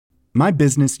My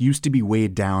business used to be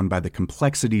weighed down by the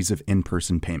complexities of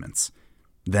in-person payments.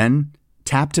 Then,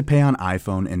 Tap to Pay on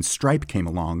iPhone and Stripe came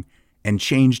along and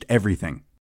changed everything.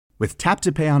 With Tap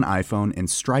to Pay on iPhone and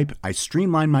Stripe, I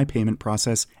streamlined my payment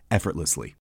process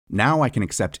effortlessly. Now I can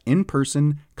accept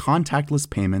in-person, contactless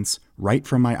payments right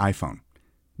from my iPhone.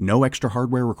 No extra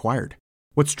hardware required.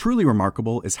 What's truly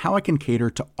remarkable is how I can cater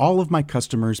to all of my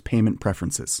customers' payment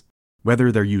preferences.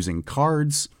 Whether they're using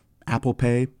cards, Apple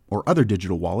Pay, or other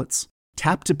digital wallets,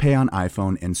 Tap to Pay on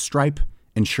iPhone and Stripe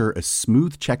ensure a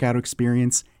smooth checkout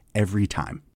experience every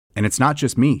time. And it's not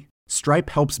just me.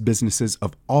 Stripe helps businesses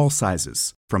of all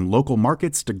sizes, from local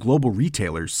markets to global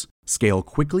retailers, scale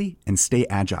quickly and stay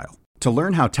agile. To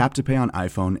learn how Tap to Pay on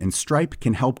iPhone and Stripe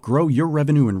can help grow your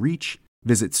revenue and reach,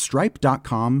 visit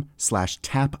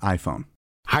stripe.com/tapiphone.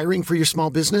 Hiring for your small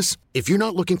business? If you're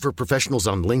not looking for professionals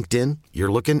on LinkedIn,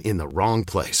 you're looking in the wrong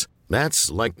place.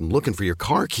 That's like looking for your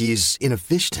car keys in a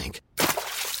fish tank.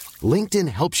 LinkedIn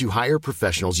helps you hire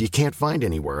professionals you can't find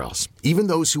anywhere else, even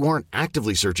those who aren't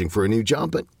actively searching for a new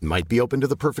job but might be open to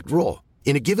the perfect role.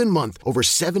 In a given month, over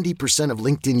 70% of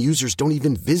LinkedIn users don't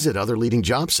even visit other leading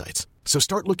job sites. So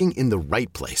start looking in the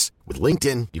right place. With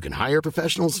LinkedIn, you can hire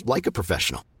professionals like a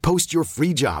professional. Post your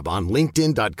free job on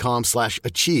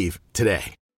linkedin.com/achieve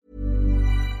today.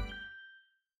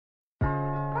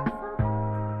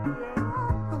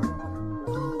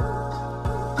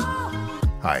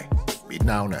 Hej, mit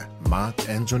navn er Mark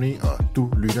Anthony, og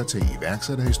du lytter til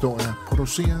iværksætterhistorier,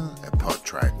 produceret af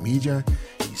Podtribe Media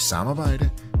i samarbejde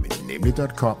med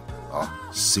Nemlig.com og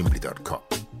Simply.com.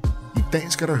 I dag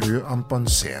skal du høre om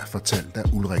Bonsair, fortalt af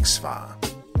Ulrik Svarer.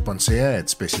 Bonsair er et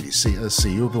specialiseret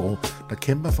SEO-bureau, der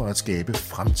kæmper for at skabe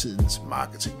fremtidens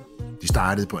marketing. De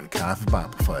startede på en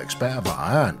kaffebar på Frederiksberg, hvor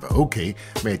ejeren var okay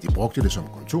med, at de brugte det som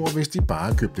kontor, hvis de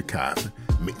bare købte kaffe,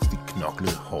 mens de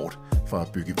knoklede hårdt for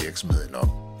at bygge virksomheden op.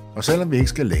 Og selvom vi ikke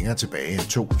skal længere tilbage end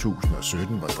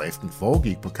 2017, hvor driften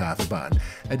foregik på kaffebaren,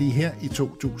 er de her i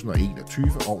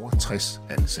 2021 over 60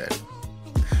 ansatte.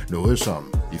 Noget,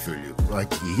 som ifølge Ulrik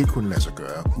ikke kunne lade sig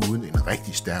gøre uden en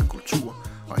rigtig stærk kultur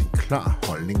og en klar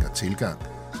holdning og tilgang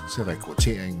til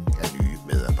rekrutteringen af nye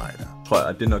medarbejdere. Jeg tror,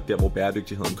 at det er nok der, hvor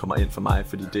bæredygtigheden kommer ind for mig,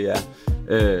 fordi det er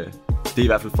i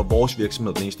hvert fald for vores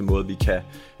virksomhed den eneste måde, vi kan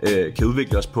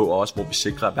udvikle os på, og også hvor vi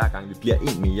sikrer, at hver gang vi bliver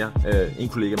en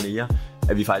kollega mere,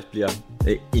 at vi faktisk bliver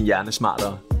en hjerne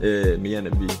smartere, mere end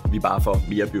at vi bare får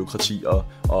mere byråkrati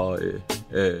og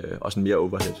sådan mere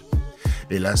overhead.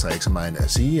 Det lader sig ikke så meget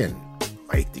at sige, en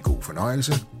rigtig god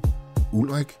fornøjelse.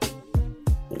 Ulrik,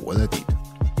 ordet er dit.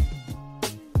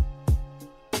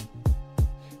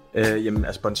 Jamen,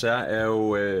 altså Bonsair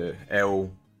er jo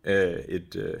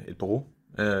et bureau.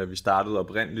 Vi startede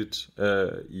oprindeligt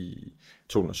i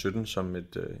 2017 som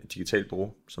et digitalt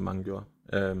bureau, som mange gjorde,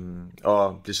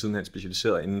 og blev sidenhen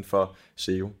specialiseret inden for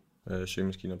SEO,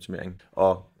 søgemaskineoptimering,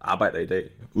 og arbejder i dag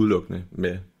udelukkende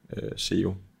med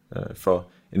SEO for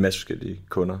en masse forskellige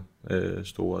kunder,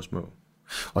 store og små.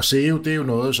 Og SEO, det er jo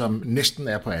noget, som næsten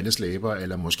er på alles læber,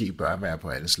 eller måske bør være på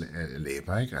alles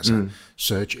læber, ikke? Altså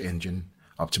Search Engine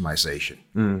Optimization.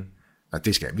 Og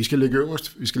vi skal ligge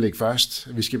øverst, vi skal ligge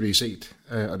først, vi skal blive set,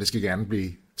 og det skal gerne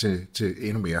blive til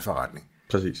endnu mere forretning.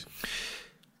 Præcis.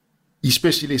 I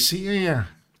specialiserer jer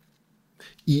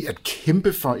i at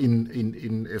kæmpe for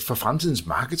for fremtidens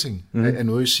marketing, er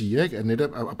noget, I siger, ikke? At netop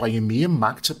at bringe mere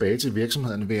magt tilbage til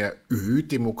virksomhederne ved at øge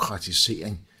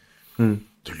demokratisering.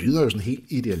 Det lyder jo sådan helt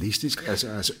idealistisk,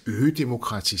 altså øge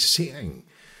demokratisering.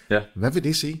 Ja. Hvad vil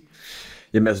det sige?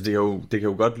 Jamen altså, det kan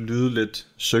jo godt lyde lidt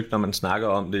søgt, når man snakker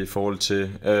om det i forhold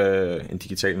til en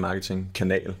digital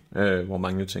marketingkanal, hvor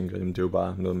mange jo tænker, jamen det er jo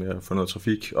bare noget med at få noget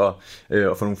trafik og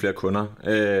få nogle flere kunder.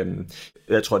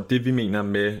 Jeg tror, at det vi mener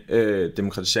med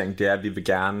demokratisering, det er, at vi vil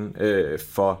gerne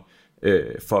for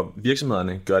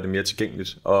virksomhederne gøre det mere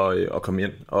tilgængeligt og komme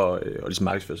ind og ligesom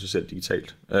markedsføre sig selv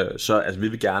digitalt. Så altså, vi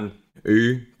vil gerne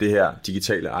øge det her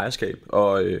digitale ejerskab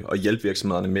og hjælpe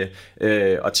virksomhederne med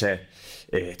at tage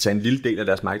en lille del af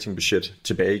deres marketingbudget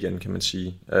tilbage igen, kan man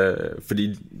sige.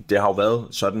 Fordi det har jo været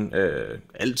sådan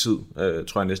altid,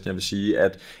 tror jeg næsten, jeg vil sige,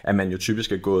 at man jo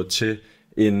typisk er gået til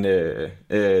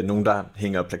nogen, der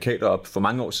hænger plakater op for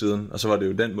mange år siden, og så var det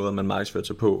jo den måde, man markedsførte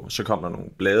sig på. Så kom der nogle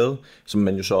blade, som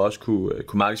man jo så også kunne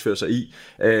markedsføre sig i,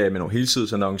 med nogle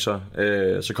helsidesannoncer.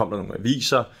 Så kom der nogle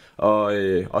aviser,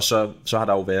 og så har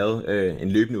der jo været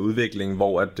en løbende udvikling,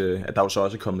 hvor at der jo så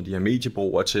også er kommet de her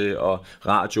mediebrugere til, og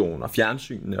radioen og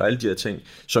fjernsynet og alle de her ting,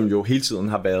 som jo hele tiden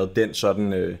har været den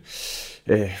sådan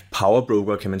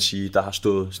powerbroker, kan man sige, der har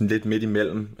stået sådan lidt midt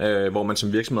imellem, hvor man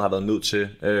som virksomhed har været nødt til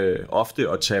ofte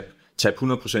at tabe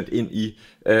 100% ind i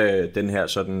den her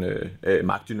sådan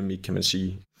magtdynamik, kan man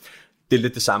sige. det er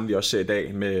lidt det samme, vi også ser i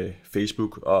dag med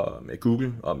Facebook og med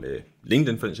Google og med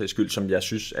LinkedIn for den sags skyld, som jeg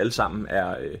synes alle sammen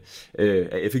er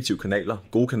effektive kanaler,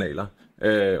 gode kanaler.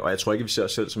 Og jeg tror ikke, vi ser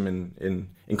os selv som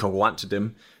en konkurrent til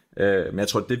dem. Men jeg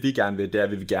tror, at det vi gerne vil, det er,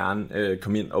 at vi vil gerne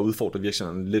komme ind og udfordre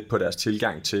virksomhederne lidt på deres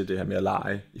tilgang til det her med at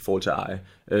lege i forhold til at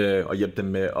eje, og hjælpe dem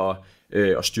med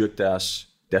at styrke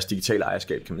deres digitale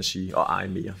ejerskab, kan man sige, og eje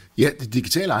mere. Ja, det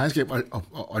digitale ejerskab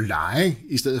og lege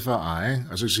i stedet for at eje,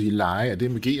 og så sige lege, er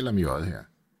det med G eller med J her?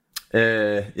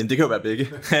 Jamen det kan jo være begge.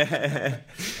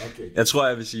 Okay. Jeg tror,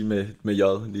 jeg vil sige med J.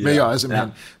 Med J simpelthen.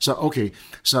 Ja. Så okay,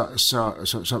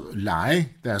 så lege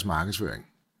deres markedsføring.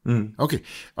 Okay,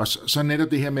 og så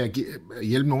netop det her med at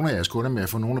hjælpe nogle af jeres kunder med at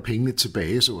få nogle af pengene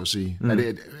tilbage, så at sige.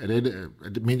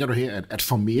 Mener du her, at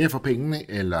få mere for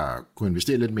pengene, eller kunne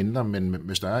investere lidt mindre, men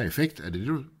med større effekt? Er det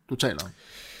du taler om?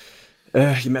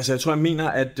 Jamen altså, jeg tror, jeg mener,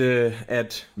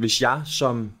 at hvis jeg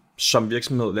som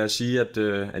virksomhed, lad os sige,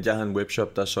 at jeg havde en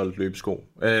webshop, der solgte løbesko,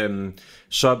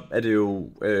 så er det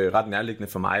jo ret nærliggende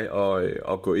for mig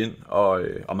at gå ind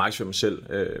og markedsføre mig selv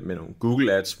med nogle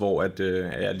Google Ads, hvor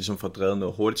jeg ligesom får drevet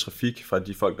noget hurtig trafik fra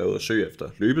de folk, der er ude og søge efter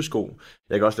løbesko.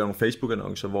 Jeg kan også lave nogle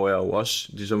Facebook-annoncer, hvor jeg jo også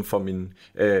ligesom får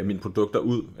mine produkter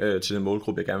ud til den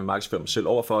målgruppe, jeg gerne vil markedsføre mig selv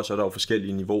overfor, og så er der jo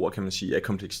forskellige niveauer, kan man sige, af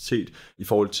kompleksitet i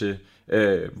forhold til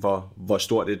hvor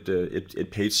stort et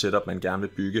page setup man gerne vil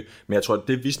bygge. Men jeg tror, at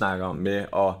det vi snakker om med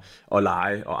at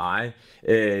lege og eje,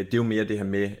 det er jo mere det her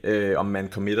med, om man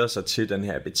committer sig til den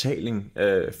her betaling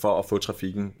for at få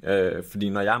trafikken. Fordi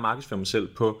når jeg markedsfører mig selv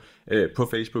på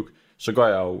Facebook, så går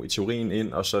jeg jo i teorien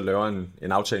ind, og så laver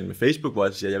en aftale med Facebook, hvor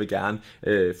jeg siger, at jeg vil gerne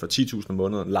for 10.000 om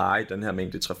måneden lege den her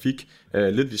mængde trafik.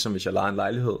 Lidt ligesom hvis jeg lejer en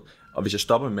lejlighed. Og hvis jeg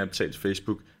stopper med at betale til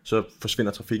Facebook, så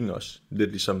forsvinder trafikken også. Lidt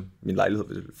ligesom min lejlighed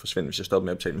vil forsvinde, hvis jeg stopper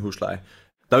med at betale en husleje.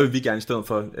 Der vil vi gerne i stedet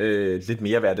for lidt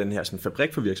mere være den her sådan,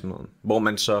 fabrik for virksomheden, hvor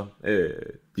man så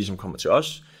ligesom kommer til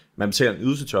os, man betaler en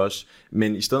ydelse til os,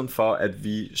 men i stedet for, at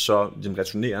vi så ligesom,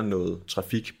 returnerer noget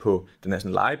trafik på den her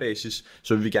sådan, lejebasis,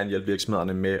 så vil vi gerne hjælpe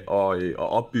virksomhederne med at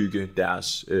opbygge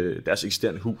deres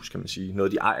eksisterende hus, kan man sige.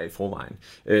 Noget, de ejer i forvejen.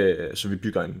 Så vi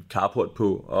bygger en carport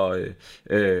på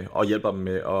og hjælper dem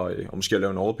med at måske at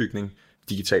lave en overbygning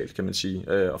digitalt, kan man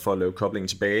sige, og for at lave koblingen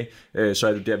tilbage, så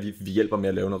er det der, vi hjælper med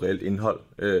at lave noget reelt indhold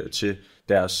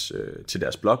til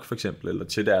deres blog for eksempel, eller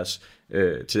til deres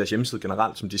hjemmeside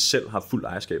generelt, som de selv har fuld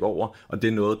ejerskab over, og det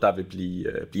er noget, der vil blive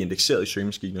indekseret i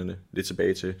søgemaskinerne, lidt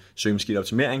tilbage til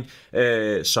søgemaskineoptimering,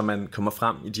 så man kommer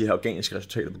frem i de her organiske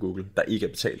resultater på Google, der ikke er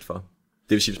betalt for.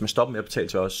 Det vil sige, hvis man stopper med at betale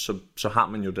til os, så har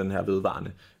man jo den her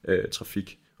vedvarende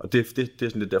trafik. Og det er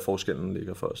sådan lidt der forskellen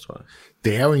ligger for os, tror jeg.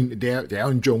 Det er jo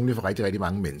en jungle for rigtig, rigtig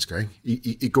mange mennesker. Ikke?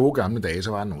 I gode gamle dage,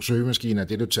 så var der nogle søgemaskiner,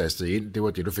 det du tastede ind, det var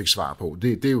det, du fik svar på.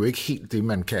 Det er jo ikke helt det,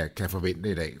 man kan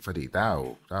forvente i dag, fordi der er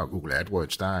jo Google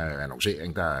AdWords, der er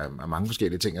annoncering, der er mange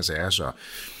forskellige ting og sager, så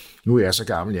nu er jeg så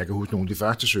gammel, jeg kan huske nogle af de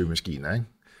første søgemaskiner, ikke?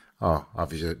 Og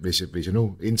hvis jeg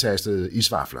nu indtastede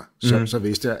isvafler, så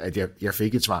vidste jeg, at jeg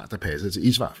fik et svar, der passede til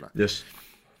isvafler. Yes.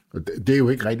 Og det er jo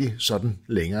ikke rigtig sådan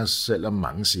længere, selvom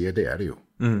mange siger, at det er det jo.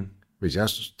 Hvis jeg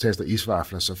taster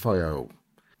isvafler, så får jeg jo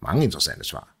mange interessante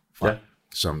svar,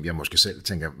 som jeg måske selv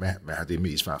tænker, hvad har det med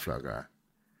isvafler at gøre?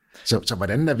 Så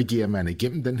hvordan navigerer man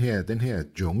igennem den her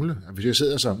jungle? Hvis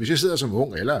jeg sidder som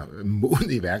ung eller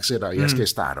moden iværksætter, og jeg skal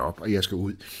starte op, og jeg skal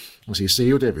ud og sige,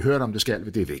 SEO, det har vi hørt om, det skal vi,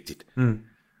 det er vigtigt.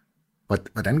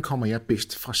 Hvordan kommer jeg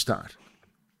bedst fra start?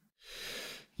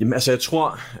 Jamen altså, jeg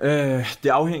tror, det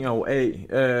afhænger jo af,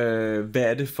 hvad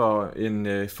er det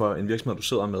for en virksomhed, du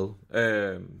sidder med.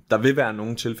 Der vil være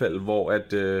nogle tilfælde, hvor og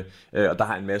der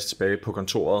har en masse tilbage på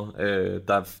kontoret,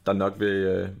 der nok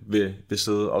vil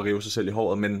sidde og rive sig selv i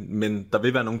håret, men der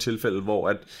vil være nogle tilfælde,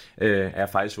 hvor er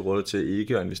faktisk rådet til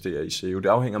ikke at investere i SEO. Det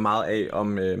afhænger meget af,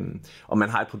 om man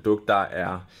har et produkt, der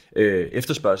er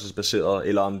efterspørgselsbaseret,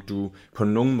 eller om du på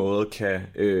nogen måde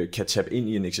kan tappe ind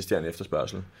i en eksisterende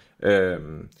efterspørgsel.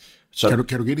 Kan du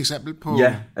give et eksempel på?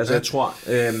 Ja, altså jeg tror,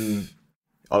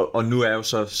 og nu er jeg jo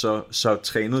så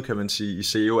trænet, kan man sige, i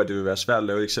SEO, at det vil være svært at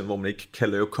lave et eksempel, hvor man ikke kan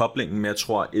lave koblingen, men jeg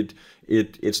tror,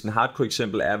 et sådan hardcore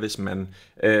eksempel er,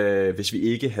 hvis vi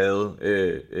ikke havde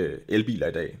elbiler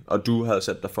i dag, og du havde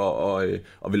sat dig for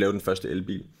at vil lave den første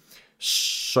elbil,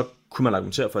 så kunne man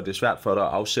argumentere for, at det er svært for dig at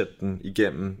afsætte den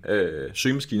igennem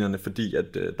søgemaskinerne, fordi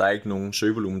at der er ikke nogen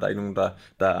søgevolumen, der er ikke nogen,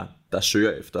 der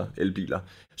søger efter elbiler.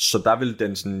 Så der vil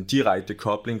den sådan direkte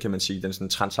kobling, kan man sige, den sådan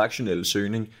transaktionelle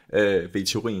søgning, ved i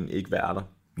teorien ikke være der.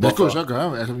 Hvad skulle jeg så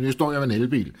gøre? Altså, nu står jeg med en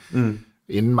elbil,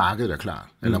 inden markedet er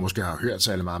klar, eller måske har hørt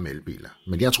særlig meget om elbiler,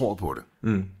 men jeg tror på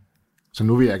det. Så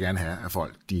nu vil jeg gerne have, at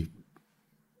folk de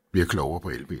bliver klogere på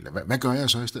elbiler. Hvad gør jeg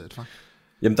så i stedet for?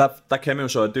 Jamen der kan man jo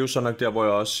så, det er jo så nok der, hvor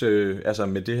jeg også altså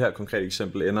med det her konkrete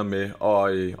eksempel ender med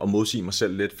at modsige mig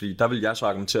selv lidt, fordi der vil jeg så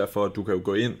argumentere for, at du kan jo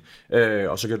gå ind,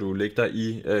 og så kan du lægge dig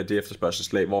i det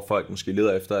efterspørgselslag, hvor folk måske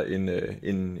leder efter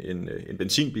en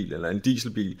benzinbil eller en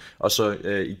dieselbil, og så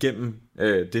igennem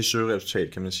det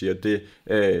søgeresultat, kan man sige, at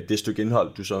det stykke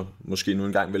indhold, du så måske nu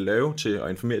engang vil lave til at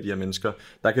informere de her mennesker,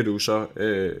 der kan du så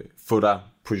få dig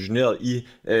positioneret i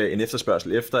en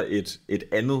efterspørgsel efter et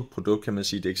andet produkt, kan man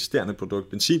sige, det eksisterende produkt,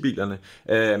 benzinbilerne,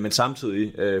 men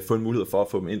samtidig få en mulighed for at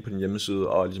få dem ind på din hjemmeside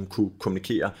og ligesom kunne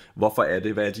kommunikere, hvorfor er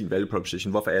det, hvad er din value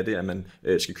proposition, hvorfor er det, at man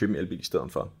skal købe en elbil i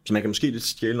stedet for. Så man kan måske lidt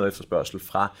stjæle noget efterspørgsel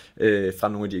fra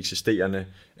nogle af de eksisterende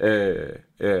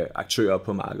aktører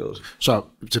på markedet. Så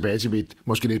tilbage til mit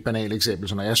måske lidt banale eksempel,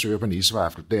 så når jeg søger på en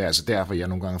isvafle, det er altså derfor, jeg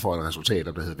nogle gange får et resultat,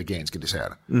 der hedder veganske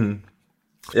desserter.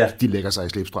 Ja. De lægger sig i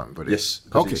slipstrømmen på det. Yes,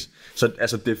 okay. Så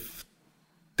altså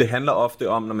det handler ofte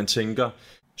om, når man tænker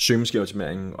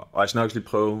søgemaskineoptimering, og jeg skal nok lige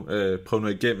prøve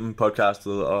noget igennem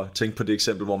podcastet og tænke på det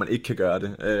eksempel, hvor man ikke kan gøre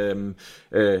det,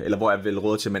 eller hvor jeg vil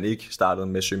råde til, at man ikke startede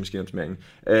med søgemaskineoptimering.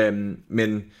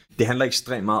 Men det handler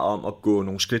ekstremt meget om at gå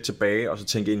nogle skridt tilbage og så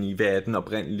tænke ind i, hvad er den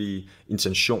oprindelige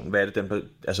intention, hvad er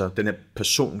det, den her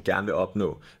person gerne vil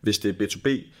opnå. Hvis det er B2B,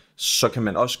 så kan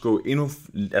man også gå endnu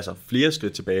flere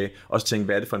skridt tilbage, og så tænke,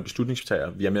 hvad er det for en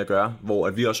beslutningstager, vi har med at gøre, hvor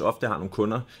at vi også ofte har nogle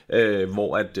kunder,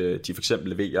 hvor at de for eksempel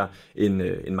leverer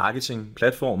en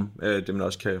marketingplatform, det man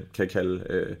også kan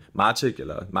kalde Martech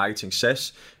eller Marketing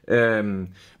SaaS,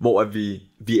 hvor at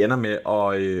vi ender med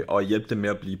at hjælpe dem med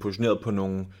at blive positioneret på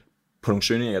nogle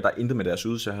søgninger, der intet med deres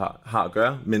ydelse har at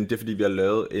gøre, men det er fordi, vi har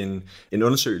lavet en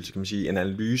undersøgelse, kan man sige, en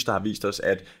analyse, der har vist os,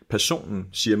 at personen,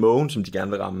 CMO'en, som de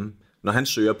gerne vil ramme, når han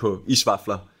søger på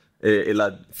isvafler, eller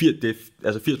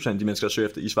 80% af de mennesker, der søger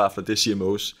efter isvafler, det er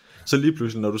CMOs. Så lige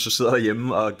pludselig, når du så sidder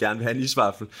derhjemme og gerne vil have en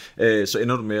isvaffel, så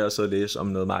ender du med at sidde og læse om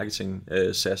noget marketing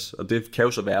SaaS. Og det kan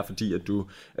jo så være, fordi at du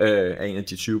er en af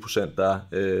de 20%,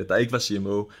 der ikke var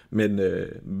CMO, men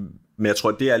jeg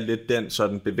tror, det er lidt den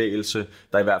sådan bevægelse,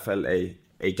 der i hvert fald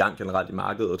er i gang generelt i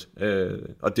markedet.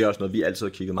 Og det er også noget, vi altid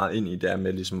har kigget meget ind i, det er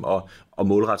med ligesom at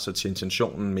målrette sig til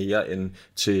intentionen mere end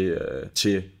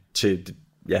til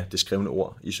det skrevne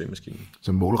ord i søgemaskinen.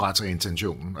 Så målretter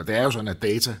intentionen. Og det er jo sådan, at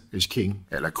data is king,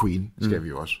 eller queen, skal vi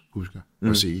jo også huske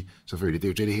at sige. Selvfølgelig, det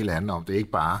er jo det hele handler om. Det er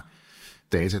ikke bare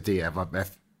data, det er,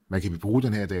 hvad kan vi bruge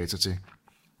den her data til?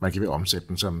 Man kan vi omsætte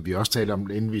den, som vi også talte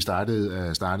om, inden vi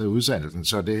startede udsendelsen.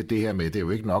 Så det her med, det er jo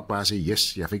ikke nok bare at sige,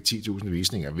 yes, jeg fik 10.000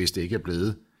 visninger, hvis det ikke er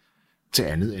blevet til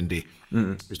andet end det.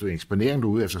 Hvis du er eksponering, du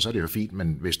er ude efter, så er det jo fint,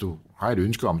 men hvis du har et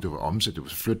ønske om, at du vil omsætte, du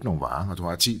vil flytte nogle varer, og du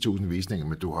har 10.000 visninger,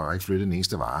 men du har ikke flyttet den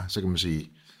eneste vare, så kan man sige,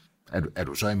 er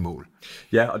du så i mål?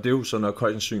 Ja, og det er jo så nok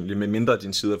højst sandsynligt, men mindre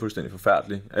din side er fuldstændig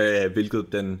forfærdelig, hvilket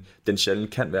den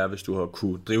sjældent kan være, hvis du har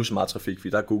kunne drive så meget trafik, fordi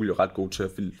der er Google jo ret god til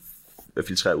at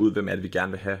filtrere ud, hvem er det, vi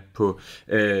gerne vil have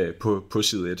på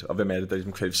side 1, og hvem er det, der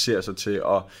ligesom kvalificerer sig til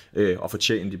at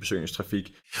fortjene de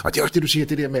besøgningstrafik. Og det er også det, du siger,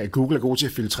 det der med, at Google er god til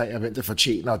at filtrere, hvem der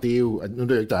fortjener, og det er jo, nu er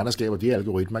det jo ikke dig, der skaber de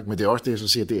algoritmer, men det er også det, jeg så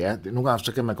siger, det er, nogle gange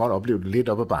så kan man godt opleve det lidt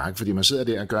op ad bakke, fordi man sidder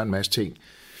der og gør en masse ting,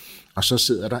 og så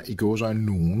sidder der i gåseøjne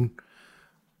nogen,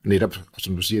 netop,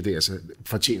 som du siger, det altså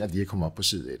fortjener de at komme op på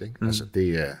side 1, ikke? Altså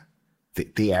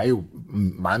det er jo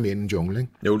meget mere end en jungle,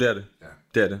 ikke? Jo, det er det. Ja.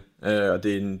 Det er det. Og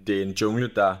det er en jungle,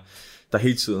 der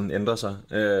hele tiden ændrer sig.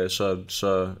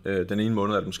 Så den ene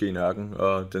måned er det måske en ørken,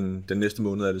 og den næste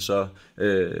måned er det så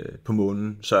på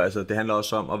månen. Så altså, det handler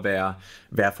også om at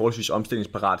være forholdsvis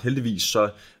omstillingsparat. Heldigvis så,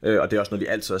 og det er også noget, vi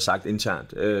altid har sagt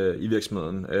internt i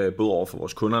virksomheden, både over for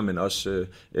vores kunder, men også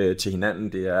til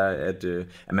hinanden, det er,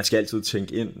 at man skal altid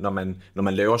tænke ind, når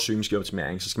man laver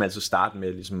søgemaskineoptimering, så skal man altid starte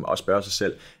med ligesom at spørge sig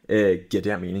selv, giver det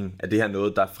her mening? Er det her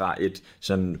noget, der fra et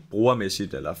sådan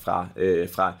brugermæssigt eller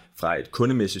fra et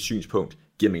kundemæssigt synspunkt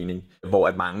giver mening, hvor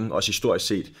at mange også historisk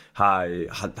set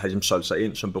har ligesom solgt sig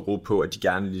ind som beror på, at de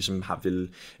gerne ligesom har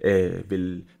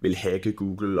vil hacke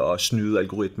Google og snyde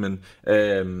algoritmen.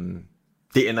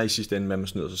 Det ender i sidste ende med, at man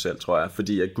snyder sig selv, tror jeg,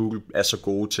 fordi at Google er så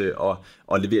gode til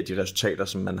at levere de resultater,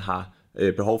 som man har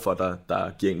behov for,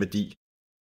 der giver en værdi.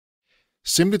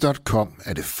 Simply.com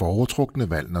er det foretrukne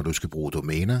valg, når du skal bruge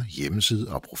domæner, hjemmeside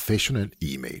og professionel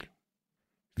e-mail.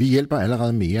 Vi hjælper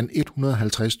allerede mere end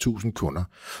 150.000 kunder,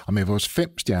 og med vores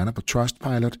 5 stjerner på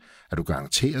Trustpilot er du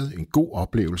garanteret en god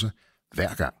oplevelse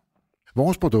hver gang.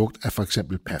 Vores produkt er for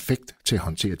eksempel perfekt til at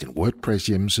håndtere din WordPress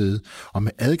hjemmeside, og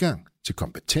med adgang til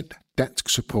kompetent dansk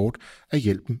support er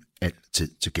hjælpen altid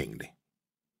tilgængelig.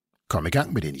 Kom i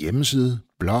gang med din hjemmeside,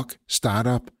 blog,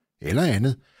 startup eller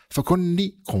andet for kun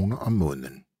 9 kroner om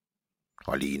måneden.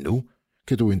 Og lige nu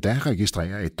kan du endda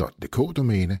registrere et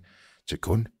 .dk-domæne til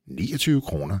kun 29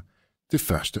 kroner det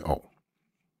første år.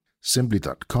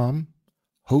 Simply.com.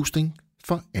 Hosting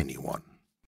for anyone.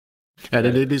 Ja, det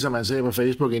er lidt ligesom man ser på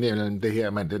Facebook indimellem det her,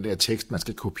 den der tekst, man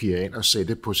skal kopiere ind og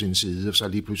sætte på sin side, og så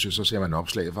lige pludselig så ser man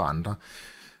opslag for andre.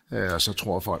 Og så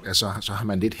tror folk, at så har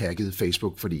man lidt hacket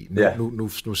Facebook, fordi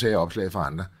nu ser jeg opslag for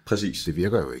andre. Præcis. Det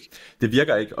virker jo ikke. Det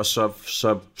virker ikke, og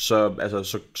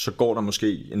så går der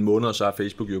måske en måned, og så har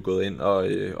Facebook jo gået ind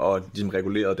og ligesom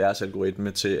reguleret deres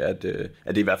algoritme til, at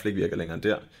det i hvert fald ikke virker længere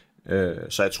der.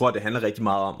 Så jeg tror, at det handler rigtig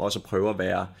meget om også at prøve at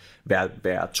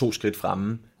være 2 skridt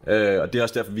fremme. Og det er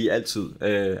også derfor, vi altid,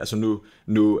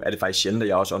 nu er det faktisk sjældent, at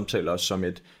jeg også omtaler os som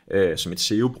et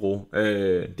SEO-bureau.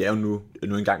 Det er jo nu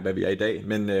engang, hvad vi er i dag,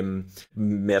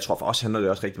 men jeg tror for os handler det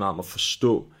også rigtig meget om at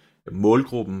forstå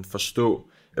målgruppen, forstå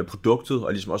produktet,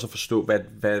 og ligesom også at forstå, hvad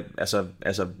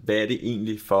er det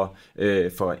egentlig for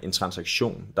en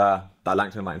transaktion, der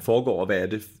langt hen ad vejen foregår, og hvad er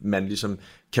det, man ligesom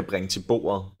kan bringe til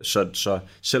bordet. Så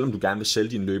selvom du gerne vil sælge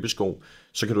dine løbesko,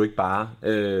 så kan du ikke bare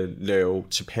lave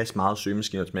tilpas meget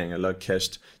søgemaskineoptimering eller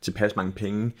kaste tilpas mange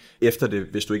penge efter det,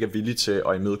 hvis du ikke er villig til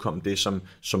at imødekomme det,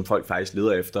 som folk faktisk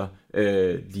leder efter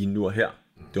lige nu og her.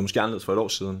 Det var måske anderledes for et år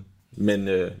siden, men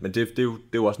det er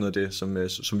jo også noget af det,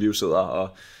 som vi jo sidder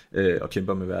og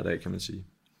kæmper med hver dag, kan man sige.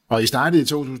 Og I startede i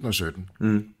 2017,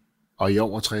 og I er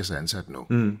over 60 ansat nu.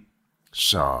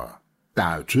 Så der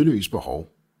er jo tydeligvis behov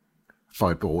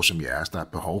for et bureau som jeres. Der er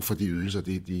behov for de ydelser,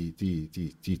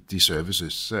 de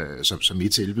services, som I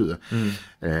tilbyder.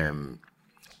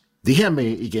 Det her med,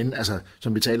 igen,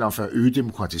 som vi taler om, for at øge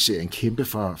demokratisering, kæmpe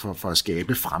for at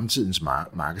skabe fremtidens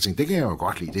marketing, det kan jeg jo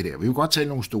godt lide, det der. Vi vil godt tale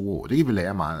nogle store ord. Det kan vi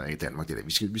lære meget af i Danmark, det der.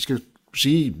 Vi skal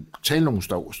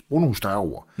bruge nogle større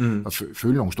ord, og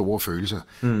føle nogle store følelser.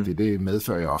 Det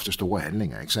medfører jo ofte store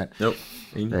handlinger, ikke sandt? Jo,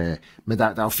 men der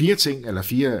er jo 4 ting, der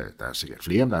er sikkert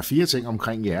flere, men der er 4 ting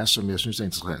omkring jeres, som jeg synes er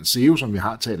interessant. SEO, som vi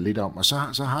har talt lidt om, og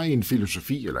så har I en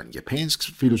filosofi, eller en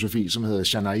japansk filosofi, som hedder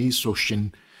Shanai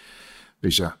Soshin,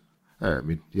 hvis jeg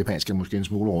mit japansk er måske en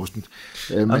smule rustent.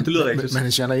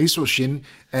 Men Shanai Soshin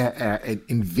er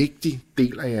en vigtig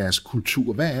del af jeres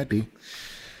kultur. Hvad er det?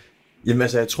 Jamen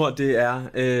jeg tror, det er,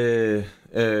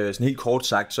 sådan helt kort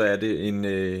sagt, så er det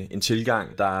en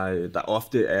tilgang, der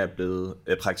ofte er blevet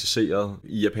praktiseret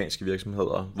i japanske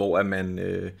virksomheder, hvor at man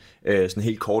sådan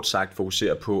helt kort sagt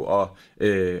fokuserer på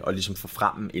at ligesom få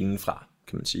frem indenfra,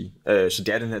 kan man sige. Så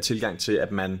det er den her tilgang til,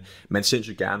 at man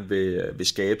sindssygt gerne vil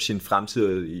skabe sin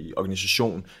fremtidige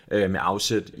organisation med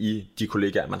afsæt i de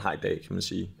kollegaer, man har i dag, kan man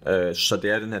sige. Så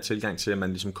det er den her tilgang til, at man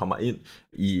ligesom kommer ind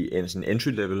i en sådan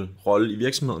entry-level rolle i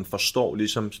virksomheden, forstår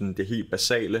ligesom sådan det helt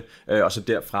basale, og så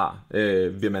derfra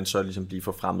vil man så ligesom blive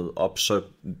forfremmet op. Så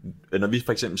når vi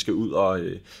for eksempel skal ud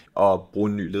og bruge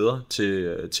en ny leder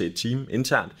til et team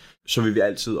internt, så vil vi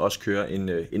altid også køre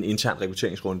en intern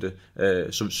rekrutteringsrunde,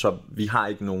 så vi har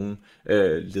ikke nogen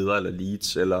ledere eller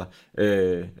leads eller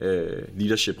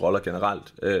leadership-roller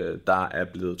generelt, der er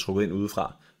blevet trukket ind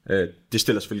udefra. Det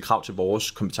stiller selvfølgelig krav til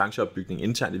vores kompetenceopbygning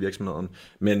internt i virksomheden,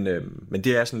 men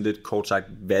det er sådan lidt kort sagt,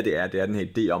 hvad det er. Det er den her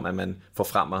idé om, at man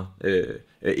forfremmer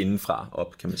indenfra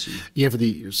op, kan man sige. Ja,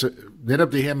 fordi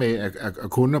netop det her med at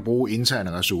kun at bruge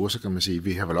interne ressourcer, kan man sige,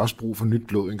 vi har vel også brug for nyt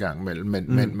blod en gang imellem,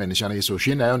 men Shanai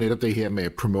Soshin er jo netop det her med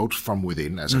promote from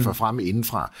within, altså forfremme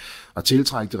indenfra, og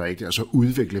tiltrække det rigtigt, og så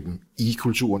udvikle dem i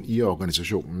kulturen, i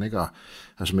organisationen, ikke?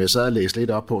 Og som jeg sad og læste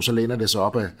lidt op på, så læner det sig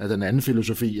op af den anden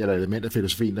filosofi, eller element af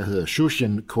filosofien, der hedder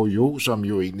Shushin Koryo, som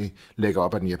jo egentlig lægger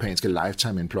op af den japanske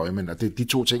lifetime employment, og de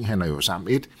 2 ting handler jo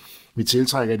sammen. Vi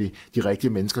tiltrækker de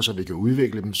rigtige mennesker, så vi kan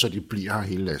udvikle dem, så de bliver her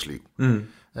hele deres liv.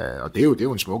 Og det er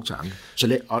jo en smuk tanke. Så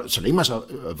længe man så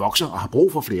vokser og har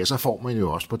brug for flere, så får man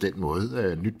jo også på den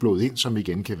måde nyt blod ind, som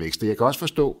igen kan vækste. Jeg kan også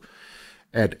forstå,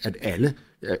 at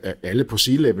alle på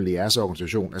C-level i jeres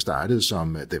organisation er startet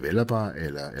som developer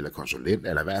eller konsulent,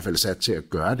 eller i hvert fald sat til at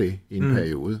gøre det i en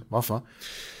periode. Hvorfor?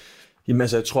 Jamen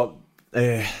jeg tror,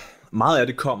 meget af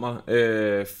det kommer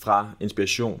fra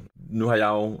inspiration. Nu har jeg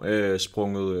jo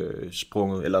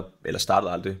sprunget eller startet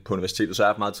aldrig på universitetet, så jeg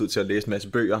har haft meget tid til at læse en masse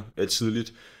bøger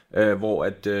tidligt, hvor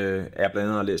jeg blandt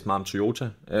andet har læst meget om Toyota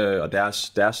og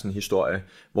deres sådan historie,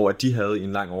 hvor at de havde i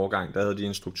en lang overgang, der havde de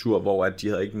en struktur, hvor at de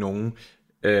havde ikke nogen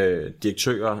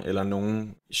direktører eller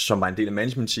nogen, som var en del af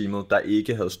managementteamet, der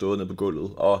ikke havde stået nede på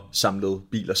gulvet og samlet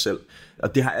biler selv.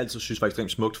 Og det har jeg altid synes var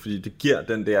ekstremt smukt, fordi det giver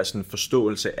den der sådan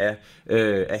forståelse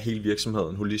af hele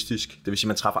virksomheden holistisk. Det vil sige,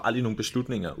 man træffer aldrig nogen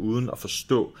beslutninger uden at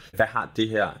forstå, hvad har det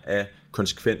her af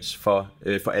konsekvens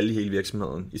for alle i hele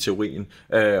virksomheden i teorien,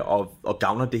 og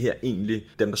gavner det her egentlig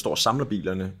dem, der står og samler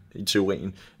bilerne i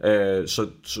teorien.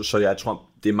 Så jeg tror,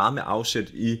 det er meget med afsæt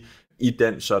i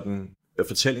den sådan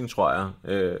fortælling, tror jeg,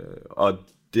 og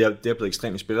det er blevet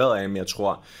ekstremt inspireret af, men jeg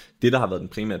tror, det, der har været den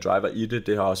primære driver i det,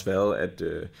 det har også været,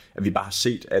 at vi bare har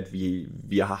set, at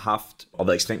vi har haft og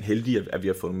været ekstremt heldige, at vi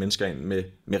har fået nogle mennesker ind med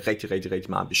rigtig, rigtig, rigtig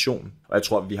meget ambition. Og jeg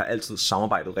tror, at vi har altid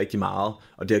samarbejdet rigtig meget,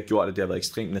 og det har gjort, at det har været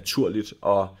ekstremt naturligt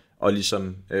at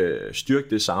ligesom styrke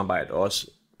det samarbejde, og også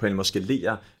på en måde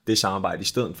skalere det samarbejde, i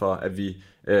stedet for, at vi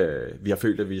har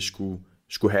følt, at vi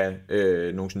skulle have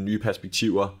nogle sådan nye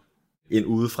perspektiver ind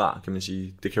udefra, kan man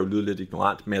sige. Det kan jo lyde lidt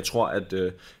ignorant, men jeg tror,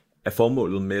 at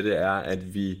formålet med det er,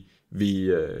 at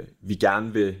vi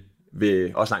gerne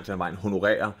vil også langt til den vejen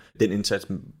honorere den indsats,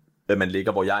 man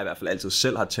lægger, hvor jeg i hvert fald altid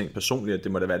selv har tænkt personligt, at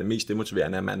det må da være det mest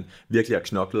demotiverende, at man virkelig har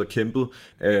knoklet og kæmpet,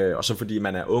 og så fordi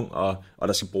man er ung, og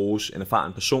der skal bruges en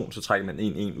erfaren person, så trækker man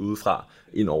en udefra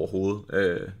ind over hovedet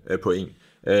på en,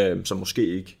 som måske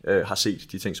ikke har set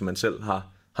de ting, som man selv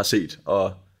har set,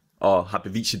 og har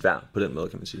bevist sit værd på den måde,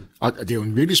 kan man sige. Og det er jo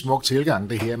en virkelig smuk tilgang,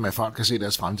 det her med, at folk kan se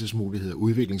deres fremtidsmuligheder,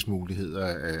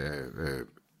 udviklingsmuligheder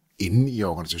inde i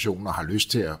organisationen, og har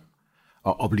lyst til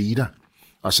at blive der.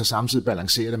 Og så samtidig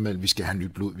balancere det med, at vi skal have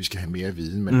nyt blod, vi skal have mere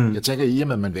viden. Men jeg tænker, i og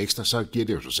med, at man vækster, så giver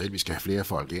det jo sig selv, at vi skal have flere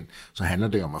folk ind. Så handler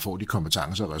det om at få de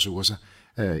kompetencer og ressourcer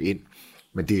ind.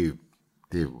 Men det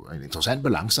er jo en interessant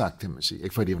balanceakt, kan man sige.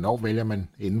 Ikke? Fordi hvornår vælger man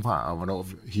indenfra, og hvornår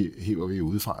hiver vi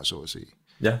udefra, så at sige.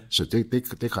 Ja. Så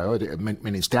det kræver det.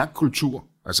 Men en stærk kultur,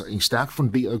 altså en stærk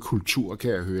funderet kultur,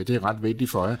 kan jeg høre, det er ret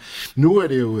vigtigt for jer. Nu er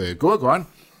det jo gået godt.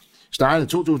 Startede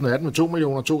 2018 med 2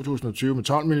 millioner, 2020 med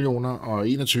 12 millioner, og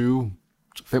 21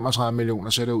 35 millioner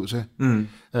ser det ud til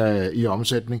i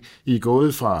omsætning. I er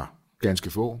gået fra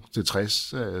ganske få til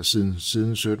 60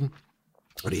 siden 17.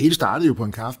 Og det hele startede jo på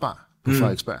en kaffebar på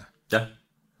Frederiksberg. Ja.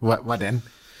 Hvordan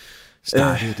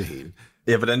startede det hele?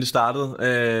 Ja, hvordan det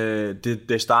startede?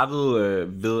 Det startede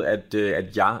ved,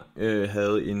 at jeg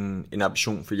havde en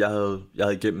ambition, for jeg havde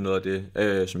igennem noget af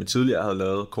det, som jeg tidligere havde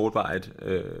lavet kortvarigt,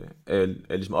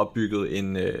 ligesom opbygget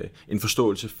en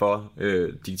forståelse for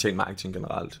digital marketing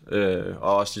generelt,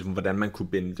 og også ligesom, hvordan man kunne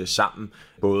binde det sammen,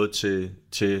 både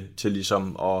til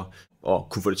ligesom at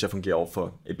kunne få det til at fungere over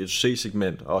for et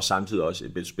B2C-segment, og samtidig også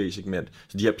et B2B-segment.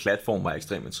 Så de her platforme var jeg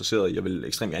ekstremt interesseret i. Jeg vil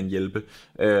ekstremt gerne hjælpe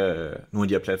nogle af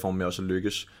de her platforme med også at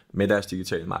lykkes med deres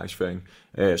digitale markedsføring.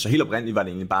 Så helt oprindeligt var det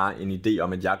egentlig bare en idé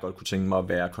om, at jeg godt kunne tænke mig at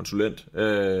være konsulent,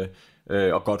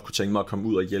 og godt kunne tænke mig at komme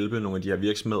ud og hjælpe nogle af de her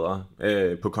virksomheder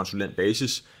på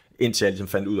konsulentbasis, indtil jeg ligesom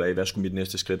fandt ud af, hvad skulle mit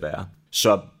næste skridt være.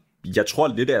 Så jeg tror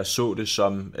lidt, at jeg så det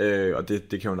som, og det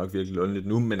kan jo nok virkelig lønne lidt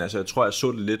nu, men altså, jeg tror, jeg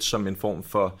så det lidt som en form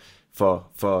for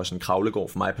sådan en kravlegård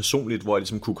for mig personligt, hvor jeg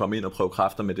ligesom kunne komme ind og prøve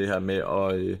kræfter med det her med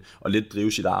at lidt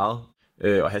drive sit eget,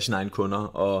 og have sine egne kunder,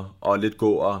 og lidt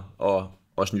gå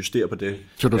og sådan justere på det.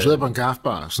 Så du sidder på en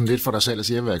kaffebar, sådan lidt for dig selv og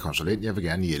siger, at jeg vil være konsulent, jeg vil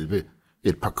gerne hjælpe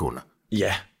et par kunder.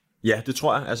 Ja, det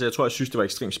tror jeg. Altså, jeg synes, det var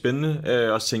ekstremt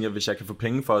spændende. Og så tænker jeg, hvis jeg kan få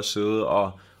penge for at sidde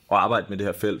og arbejde med det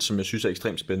her felt, som jeg synes er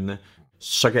ekstremt spændende,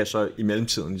 så kan jeg så i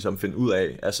mellemtiden ligesom finde ud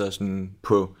af, altså sådan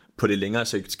på det længere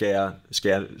sigt, skal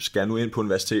jeg nu ind på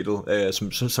universitetet,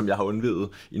 som jeg har undvidet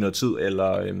i noget tid,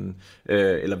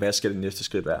 eller hvad skal det næste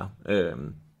skridt være?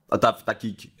 Og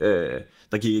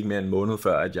der gik ikke mere end en måned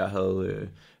før, at jeg havde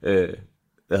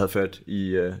fat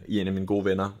i en af mine gode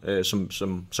venner,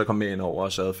 som så kom med ind over,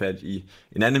 og så havde fat i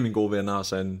en anden af mine gode venner, og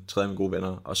så en tredje af mine gode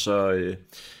venner, og så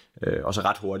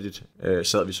ret hurtigt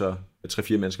sad vi så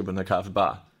 3-4 mennesker på den her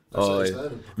kaffebar. Og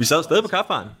vi sad stadig på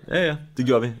kaffebaren. Ja, det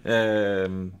gjorde vi.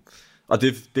 Og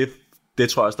det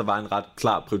tror jeg også, der var en ret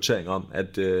klar prioritering om,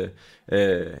 at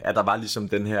der var ligesom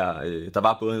den her, der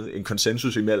var både en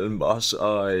konsensus imellem os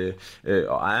og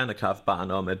ejeren af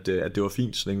kaffebaren om, at det var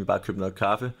fint, så længe vi bare købte noget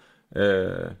kaffe.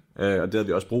 Og det havde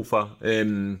vi også brug for.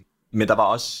 Men der var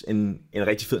også en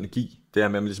rigtig fed energi. Det her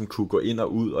med, at man ligesom kunne gå ind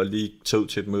og ud og lige tage ud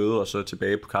til et møde og så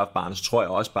tilbage på kaffebaren. Så tror jeg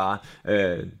også bare,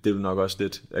 det er jo nok også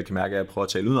lidt, jeg kan mærke, at jeg prøver at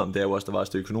tale ud om, det er jo også, der var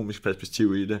også det økonomiske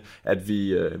perspektiv i det, at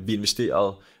vi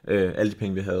investerede alle de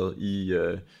penge, vi havde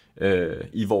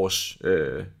i vores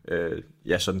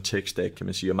sådan tech stack, kan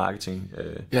man sige, og marketing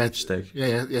stack.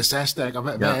 Ja, SaaS stack. Og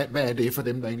hvad er det for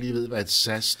dem, der ikke lige ved, hvad et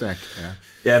SaaS stack er?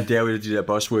 Ja, det er jo et af de der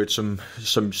buzzwords, som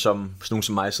nogen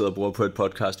som mig sidder og bruger på et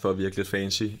podcast for at virke lidt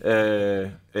fancy.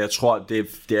 Jeg tror,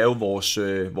 det er jo vores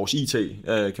IT,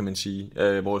 kan man sige,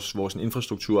 vores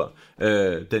infrastruktur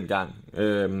dengang.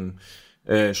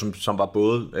 Som var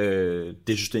både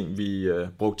det system, vi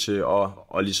brugte til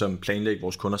at ligesom planlægge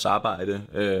vores kunders arbejde,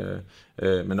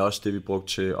 men også det, vi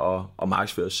brugte til at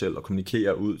markedsføre os selv og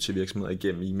kommunikere ud til virksomheder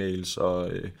igennem e-mails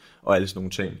og alle sådan nogle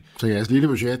ting. Så jeres lille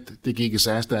budget, det gik i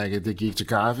SaaS-stacket, det gik til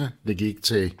kaffe, det gik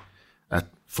til at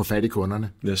få fat i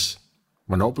kunderne. Yes.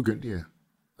 Hvornår begyndte I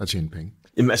at tjene penge?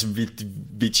 Jamen altså,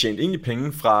 vi tjente egentlig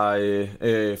penge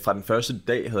fra den første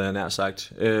dag, havde jeg nær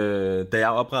sagt. Da jeg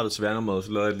oprettede CVR-nummeret,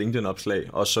 så lavede jeg et LinkedIn-opslag,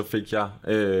 og så fik jeg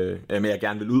med, at jeg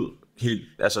gerne ville ud helt,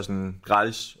 altså sådan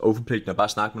gratis og uforpligtende, og bare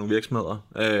snakke med nogle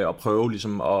virksomheder, og prøve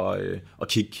ligesom at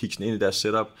kigge sådan ind i deres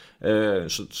setup.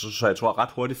 Så jeg tror ret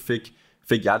hurtigt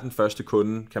fik jeg den første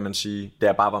kunde, kan man sige, da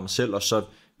jeg bare var mig selv, og så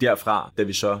derfra, da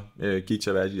vi så gik til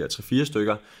at være de der 3-4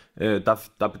 stykker,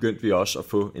 der begyndte vi også at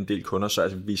få en del kunder. Så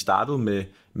altså, vi startede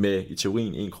med i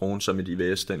teorien 1 krone som et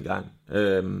IVS dengang,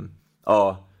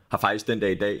 og har faktisk den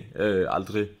dag i dag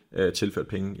aldrig tilført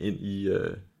penge ind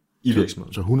i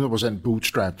virksomheden. Så 100%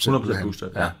 bootstrap. 100%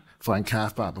 bootstrap, ja. For en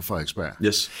kaffebar på Frederiksberg.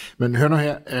 Yes. Men hør nu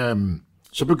her,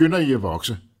 så begynder I at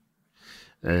vokse.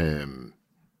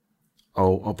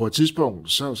 Og på et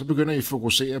tidspunkt, så begynder I at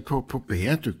fokusere på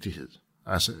bæredygtighed.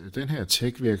 Altså den her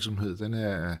tech-virksomhed, den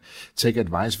her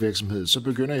tech-advice-virksomhed, så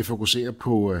begynder I at fokusere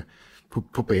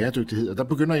på bæredygtighed, og der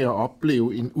begynder I at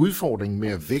opleve en udfordring med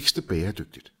at vækste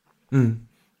bæredygtigt. Mm.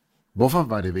 Hvorfor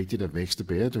var det vigtigt at vækste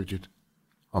bæredygtigt,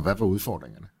 og hvad var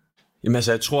udfordringerne? Jamen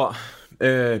altså, jeg tror,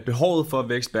 behovet for at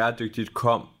vækste bæredygtigt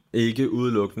kom ikke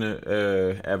udelukkende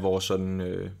af vores sådan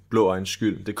blå øjens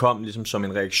skyld. Det kom ligesom som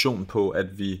en reaktion på,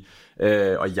 at vi,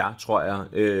 og jeg tror jeg,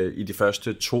 i de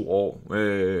første 2 år,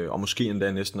 og måske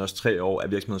endda næsten også 3 år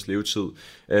af virksomhedens levetid,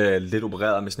 lidt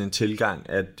opereret med sådan en tilgang,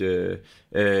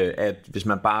 at hvis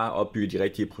man bare opbygger de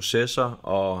rigtige processer,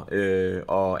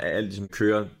 og alt ligesom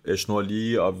kører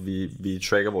snorlige, og vi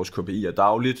tracker vores KPI'er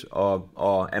dagligt,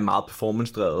 og er meget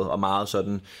performance-drevet, og meget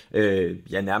sådan,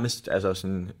 nærmest altså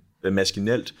sådan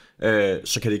maskinelt,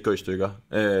 så kan det ikke gå i stykker.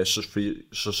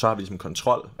 Så har vi ligesom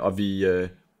kontrol, og vi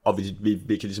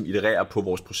kan ligesom iterere på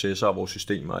vores processer og vores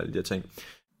systemer og alle de her ting.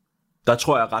 Der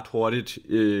tror jeg ret hurtigt,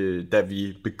 da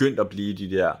vi begyndte at blive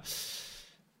de der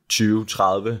 20,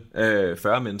 30,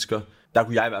 40 mennesker, der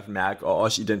kunne jeg i hvert fald mærke, og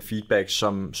også i den feedback,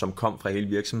 som kom fra hele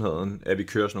virksomheden, at vi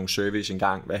kører sådan nogle surveys en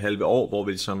gang hver halve år, hvor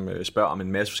vi ligesom spørger om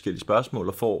en masse forskellige spørgsmål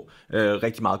og får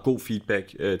rigtig meget god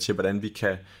feedback til, hvordan vi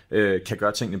kan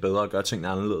gøre tingene bedre og gøre tingene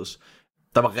anderledes.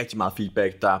 Der var rigtig meget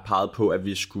feedback, der pegede på, at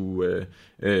vi skulle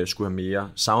have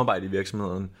mere samarbejde i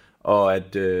virksomheden, og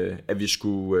at vi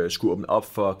skulle åbne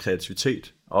op for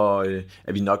kreativitet, og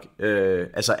at vi nok,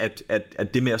 at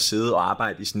det med at sidde og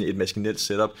arbejde i sådan et maskinelt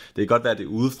setup, det kan godt være, at det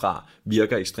udefra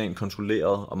virker ekstremt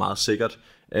kontrolleret og meget sikkert,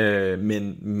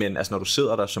 men altså når du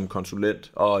sidder der som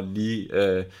konsulent og lige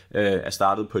er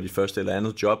startet på dit første eller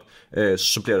andet job,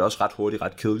 så bliver det også ret hurtigt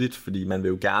ret kedeligt, fordi man vil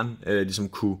jo gerne ligesom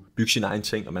kunne bygge sine egne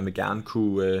ting, og man vil gerne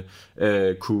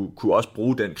kunne også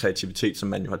bruge den kreativitet, som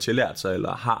man jo har tillært sig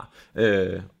eller har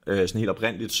sådan helt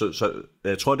oprindeligt. Så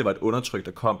jeg tror, det var et undertryk,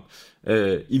 der kom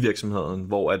i virksomheden,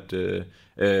 hvor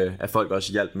at folk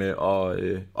også hjalp med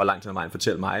at langt hen ad vejen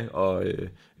fortælle mig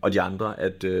og de andre,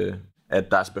 at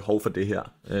der er behov for det her.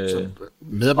 Så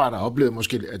medarbejdere oplevede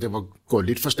måske, at det var gået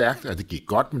lidt for stærkt, at det gik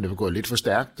godt, men det var gået lidt for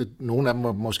stærkt. Nogle af dem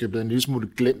var måske blevet en lille smule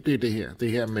glemt i det her.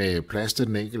 Det her med plads til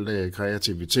den enkelte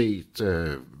kreativitet.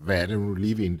 Hvad er det nu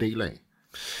lige, vi er en del af?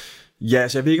 Ja,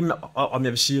 så jeg ved ikke, om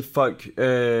jeg vil sige, at folk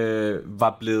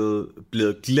var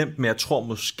blevet glemt, men jeg tror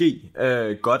måske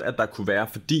godt, at der kunne være,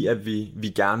 fordi at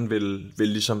vi gerne vil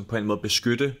ligesom på en måde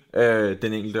beskytte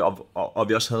den enkelte, og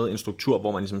vi også havde en struktur,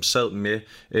 hvor man ligesom sad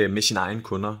med sine egne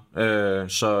kunder.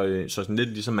 Så sådan lidt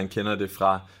ligesom man kender det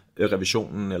fra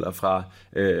revisionen, eller fra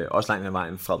også langt ad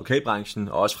vejen fra advokatbranchen,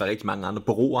 og også fra rigtig mange andre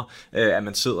bureauer, at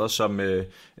man sidder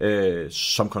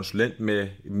som konsulent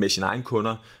med sine egne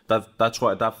kunder. Der tror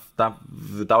jeg,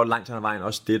 der var langt ad vejen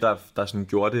også det, der sådan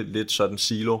gjorde det lidt sådan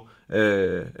silo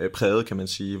præget, kan man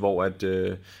sige, hvor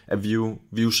at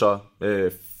vi jo så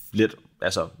lidt,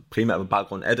 altså primært på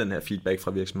baggrund af den her feedback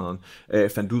fra virksomheden,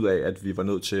 fandt ud af, at vi var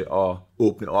nødt til at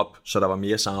åbne op, så der var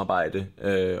mere samarbejde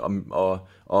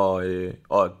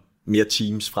og mere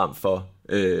teams frem for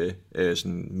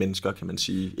sådan mennesker, kan man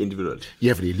sige, individuelt.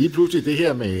 Ja, fordi lige pludselig det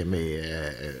her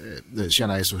med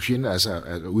Shanghai Soshin, altså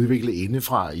at udvikle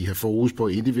indefra, I har fokus på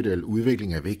individuel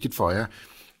udvikling er vigtigt for jer.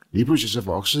 Lige pludselig så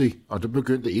voksede I, og det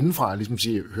begyndte indefra at ligesom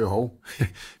sige, hør hov,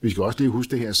 vi skal også lige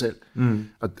huske det her selv. Mm.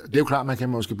 Og det er jo klart, man kan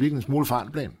måske blive en smule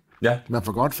fartblind. Ja. Man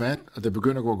får godt fat, og det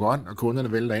begynder at gå godt, og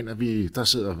kunderne vælter ind, og der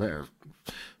sidder hver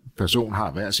person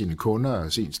har hver sine kunder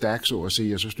og sin stack, så at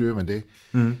sige, og så styrer man det.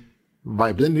 Mm. Var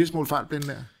I blevet en lille smule fartblind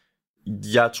der?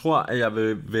 Jeg tror, at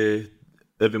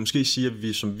jeg vil måske sige, at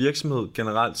vi som virksomhed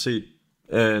generelt set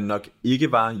nok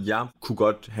ikke var. Jeg kunne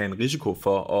godt have en risiko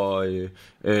for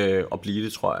at blive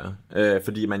det, tror jeg.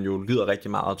 Fordi man jo lider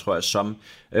rigtig meget, tror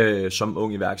jeg, som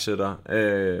ung iværksætter.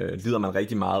 Lider man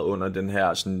rigtig meget under den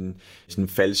her sådan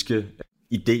falske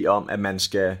idé om, at man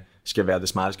skal skal være the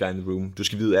smartest guy in the room. Du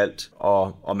skal vide alt,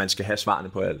 og man skal have svarene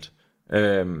på alt.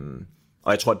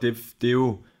 Og jeg tror, det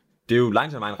er jo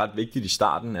langt ad vejen ret vigtigt i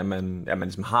starten, at man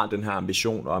ligesom har den her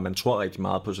ambition, og at man tror rigtig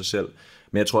meget på sig selv.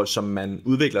 Men jeg tror, som man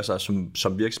udvikler sig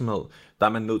som virksomhed, der er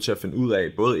man nødt til at finde ud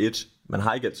af, både man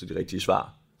har ikke altid de rigtige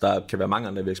svar. Der kan være mange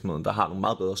andre virksomheder, der har nogle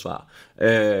meget bedre svar.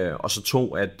 Og så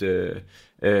 2,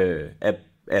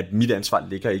 at mit ansvar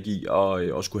ligger ikke i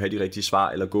at skulle have de rigtige svar,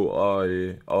 eller gå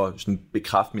og sådan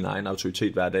bekræfte min egen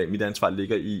autoritet hver dag. Mit ansvar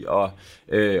ligger i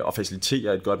at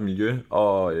facilitere et godt miljø,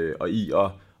 og i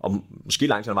at måske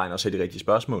langt ad vejen også have de rigtige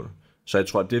spørgsmål. Så jeg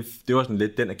tror, det var sådan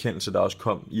lidt den erkendelse, der også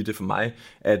kom i det for mig,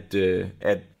 at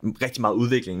rigtig meget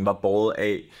udviklingen var båret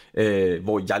af,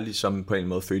 hvor jeg ligesom på en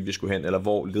måde følte, vi skulle hen, eller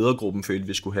hvor ledergruppen følte,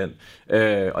 vi skulle hen.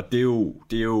 Og det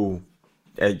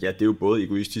er jo både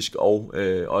egoistisk og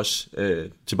også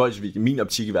tilbøjeligvis i min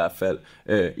optik i hvert fald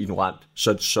ignorant.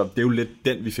 Så det er jo lidt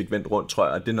den, vi fik vendt rundt, tror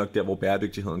jeg, og det er nok der, hvor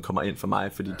bæredygtigheden kommer ind for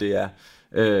mig, fordi det er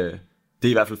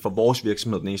i hvert fald for vores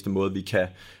virksomhed den eneste måde, vi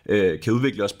kan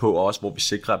udvikle os på, og også hvor vi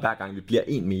sikrer, at hver gang vi bliver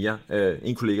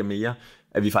en kollega mere,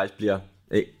 at vi faktisk bliver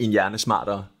en hjerne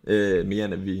smartere, mere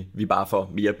end at vi bare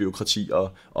får mere byråkrati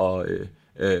og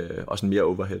sådan mere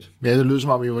overhead. Ja, det lyder som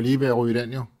om, I var lige ved at ryge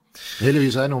den jo.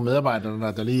 Heldigvis er der nogle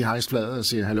medarbejdere, der lige hejser fladet og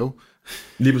siger, hallo.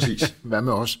 Lige præcis. Hvad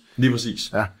med os? Lige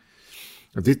præcis. Ja.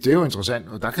 Og det er jo interessant,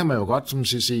 og der kan man jo godt som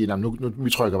sige, nu vi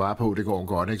trykker bare på, det går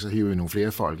godt, ikke? Så hiver vi nogle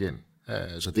flere folk ind.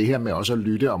 Så det her med også at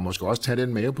lytte, og måske også tage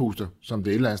den mavepuster, som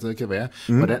det et eller andet sted kan være.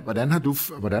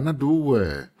 Hvordan har du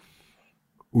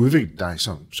udviklet dig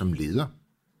som leder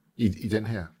i den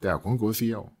her? Der er jo kun gået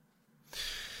 4 år.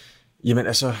 Jamen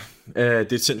altså, det er et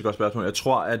sindssygt godt spørgsmål. Jeg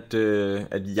tror,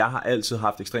 at jeg har altid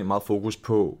haft ekstremt meget fokus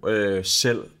på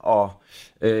selv at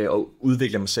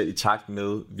udvikle mig selv i takt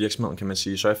med virksomheden, kan man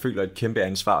sige. Så jeg føler et kæmpe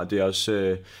ansvar, og det er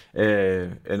også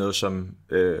noget, som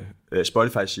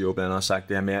Spotify CEO blandt andet har sagt,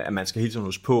 det her med, at man skal hele tiden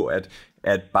huske på,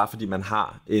 at bare fordi man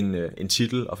har en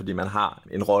titel, og fordi man har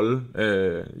en rolle,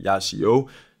 jeg er CEO,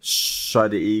 så er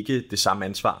det ikke det samme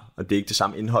ansvar, og det er ikke det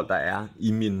samme indhold, der er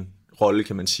i min rolle,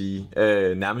 kan man sige.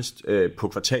 Nærmest på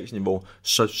kvartalsniveau,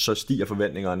 så stiger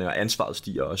forventningerne, og ansvaret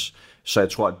stiger også. Så jeg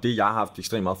tror, at det, jeg har haft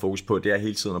ekstremt meget fokus på, det er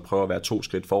hele tiden at prøve at være 2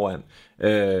 skridt foran,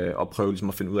 og prøve ligesom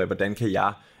at finde ud af, hvordan kan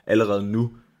jeg allerede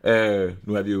nu,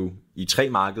 nu er vi jo i 3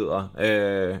 markeder,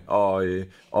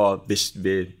 og hvis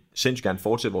vi sindssygt gerne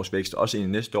fortsætte vores vækst, også ind i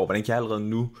næste år, hvordan kan jeg allerede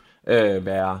nu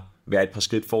være et par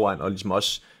skridt foran, og ligesom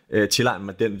også tilegne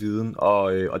mig den viden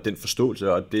og den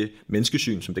forståelse og det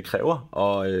menneskesyn, som det kræver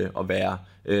at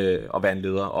være en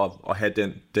leder og have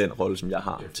den rolle, som jeg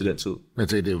har til den tid. Men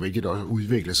det er jo vigtigt også at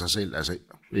udvikle sig selv. Altså,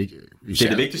 ikke, det er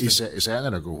det vigtigste. Især når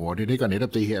der går hurtigt. Ikke? Og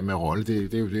netop det her med rolle,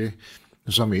 det er jo det,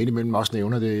 som jeg indimellem også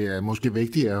nævner, det er måske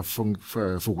vigtigt at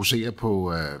fokusere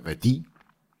på værdi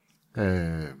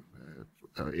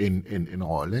en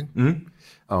rolle. Ikke? Mm.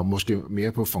 Og måske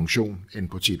mere på funktion end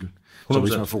på titel. 100%. Så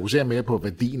hvis man fokuserer mere på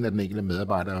værdien af den enkelte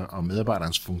medarbejder og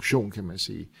medarbejderens funktion, kan man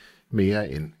sige,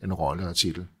 mere end en rolle og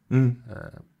titel. 100%.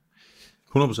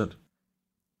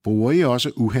 Bruger I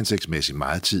også uhensigtsmæssigt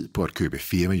meget tid på at købe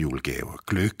firmajulegaver,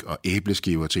 gløgg og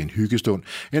æbleskiver til en hyggestund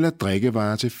eller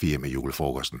drikkevarer til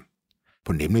firmajulefrokosten?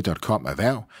 På nemlig.com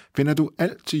Erhverv finder du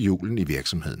alt til julen i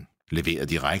virksomheden, leveret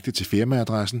direkte til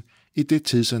firmaadressen i det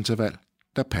tidsinterval,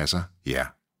 der passer jer.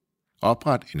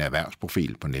 Opret en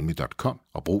erhvervsprofil på nemlig.com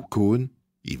og brug koden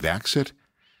iværksæt,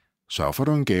 så får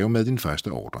du en gave med din første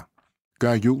ordre.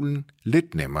 Gør julen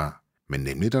lidt nemmere med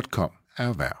nemlig.com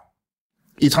Erhverv.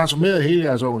 I transformerede hele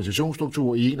jeres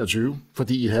organisationsstruktur i 21,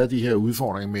 fordi I havde de her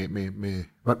udfordringer med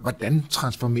hvordan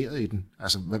transformerede I den?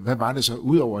 Altså, hvad var det så,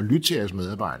 udover at lytte til jeres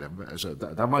medarbejdere? Altså,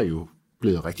 der var jo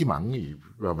blevet rigtig mange, I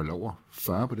var vel over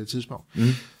 40 på det tidspunkt. Mm.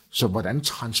 Så hvordan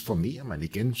transformerer man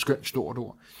igen? Skønt stort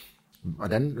ord.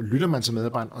 Hvordan lytter man til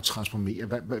medarbejderne og transformerer?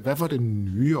 Hvad var den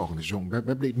nye organisation?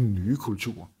 Hvad blev den nye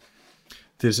kultur?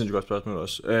 Det er et sindssygt godt spørgsmål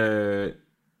også.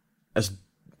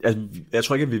 Jeg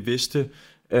tror ikke, at vi vidste,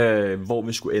 hvor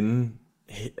vi skulle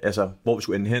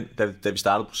ende hen, da vi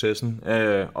startede processen.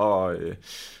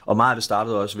 Og meget af det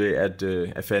startede også ved,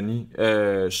 at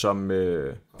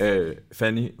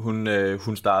Fanny,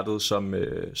 hun startede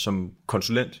som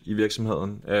konsulent i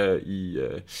virksomheden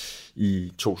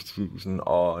i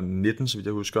 2019, så vidt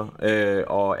jeg husker,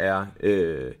 og er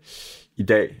i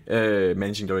dag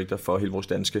managing director for hele vores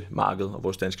danske marked og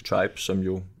vores danske tribe, som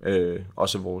jo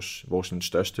også er vores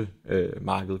største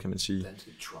marked, kan man sige.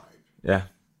 Danske tribe? Ja.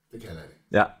 Det kalder det.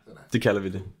 Ja, det kalder vi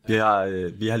det.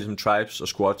 Vi har ligesom tribes og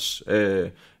squads,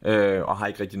 og har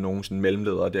ikke rigtig nogen sådan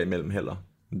mellemledere derimellem heller.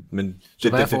 Men så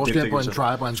hvad er forskellen på en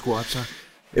tribe og en squad så?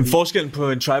 Forskellen på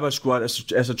en tribe og en squad,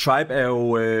 altså tribe er jo,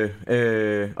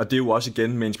 og det er jo også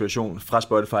igen med inspiration fra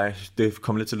Spotify, det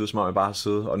kommer lidt til at lyde som om, jeg bare har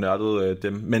siddet og nørdet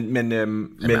dem, men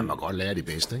man må godt lære de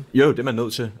bedste, ikke? Jo, det er man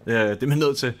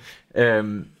nødt til,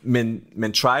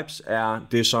 men tribes er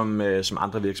det, som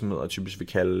andre virksomheder typisk vil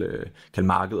kalde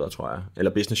markeder, tror jeg,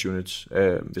 eller business units,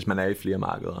 hvis man er i flere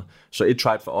markeder. Så et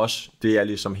tribe for os, det er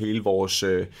ligesom hele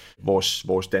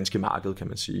vores danske marked, kan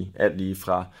man sige. Alt lige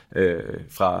fra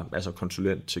altså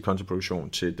konsulent til contentproduktion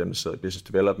til dem, der sidder i business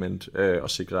development og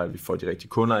sikrer, at vi får de rigtige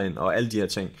kunder ind og alle de her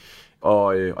ting.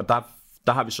 Og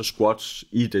der har vi så squads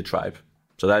i det tribe.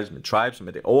 Så der er ligesom en tribe, som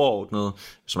er det overordnede,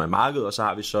 som er markedet, og så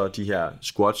har vi så de her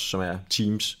squads, som er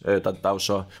teams, der jo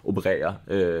så opererer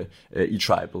i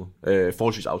tribal,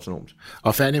 forholdsvis autonomt.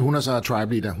 Og Fanny, hun er så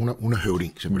tribe leader, hun er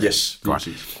høvding, simpelthen. Yes, godt.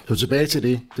 Så tilbage til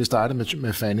det. Det startede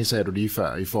med Fanny, sagde du lige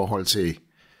før, i forhold til,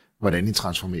 hvordan I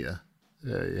transformerede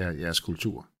jeres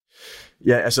kultur.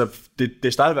 Ja, altså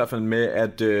det startede i hvert fald med,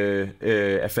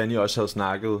 at Fanny også havde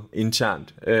snakket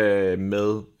internt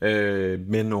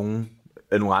med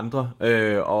nogle andre,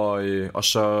 og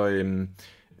så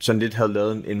sådan lidt havde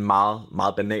lavet en meget,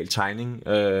 meget banal tegning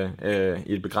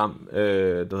i et program,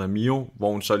 der hedder Mio,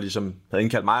 hvor hun så ligesom havde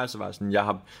indkaldt mig, og så var sådan,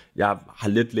 jeg har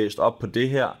lidt læst op på det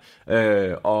her,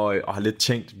 og har lidt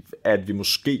tænkt, at vi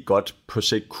måske godt på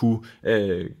sigt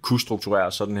kunne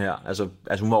strukturere sådan her. Altså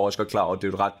hun var også godt klar over, at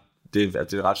det er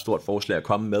et ret stort forslag at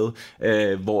komme med,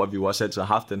 hvor vi jo også altid har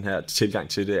haft den her tilgang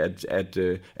til det, at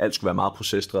alt skulle være meget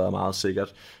procesdrevet og meget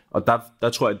sikkert. Og der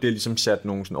tror jeg, at det ligesom satte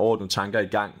nogle sådan overordnede tanker i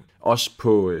gang, også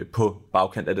på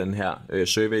bagkant af den her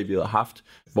survey, vi havde haft,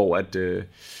 hvor at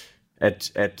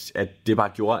det bare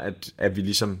gjorde, at vi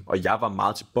ligesom, og jeg var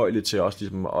meget tilbøjelig til også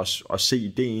ligesom at se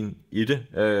ideen i det.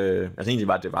 Altså egentlig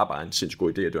var det bare en sindssygt god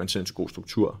idé, og det var en sindssygt god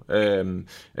struktur.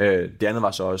 Det andet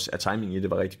var så også, at timingen i det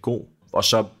var rigtig god. Og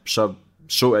så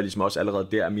jeg ligesom også allerede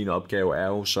der, at min opgave er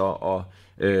jo så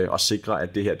at sikre,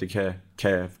 at det her, det kan på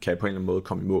en eller anden måde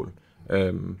komme i mål.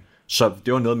 Så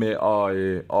det var noget med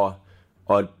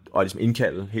at ligesom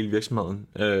indkalde hele virksomheden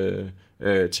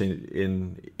til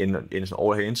en sådan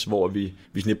all hands, hvor vi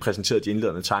sådan lidt præsenterede de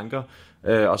indledende tanker,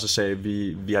 og så sagde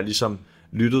vi har ligesom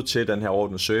lyttet til den her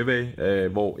ordnede survey,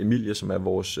 hvor Emilie, som er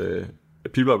vores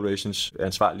People Operations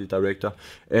ansvarlige director,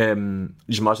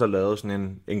 ligesom også har lavet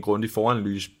sådan en grundig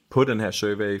foranalyse på den her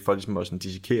survey, for ligesom også at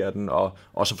dissekere den, og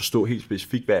også forstå helt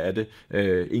specifikt, hvad er det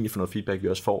egentlig for noget feedback, vi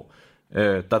også får.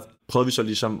 Der prøvede vi så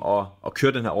ligesom at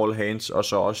køre den her all hands, og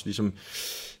så også ligesom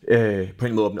på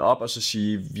en måde åbne op, og så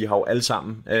sige, vi har jo alle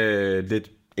sammen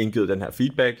lidt indgivet den her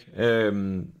feedback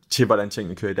til, hvordan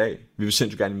tingene kører i dag. Vi vil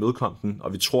sindssygt gerne imødekomme den,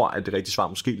 og vi tror, at det rigtige svar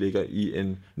måske ligger i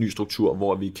en ny struktur,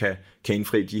 hvor vi kan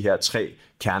indfri de her 3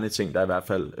 kerneting, der i hvert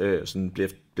fald sådan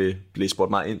blev spurgt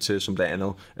meget ind til, som blandt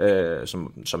andet,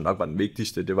 som nok var den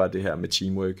vigtigste, det var det her med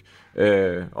teamwork,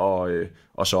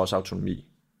 og så også autonomi.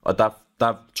 Og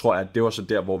der tror jeg, at det var så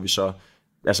der, hvor vi så,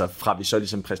 altså fra vi så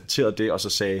ligesom præsenterede det, og så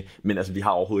sagde, men altså vi har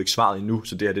overhovedet ikke svaret endnu,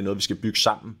 så det her det er noget, vi skal bygge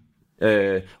sammen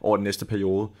over den næste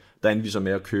periode. Der endte vi så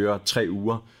med at køre 3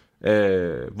 uger,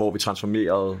 hvor vi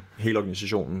transformerede hele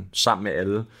organisationen sammen med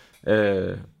alle.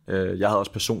 Jeg havde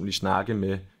også personligt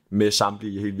snakket med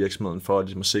samtlige i hele virksomheden, for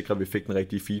ligesom at sikre, at vi fik den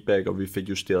rigtige feedback, og vi fik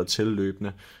justeret til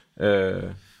løbende.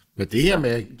 Men det her med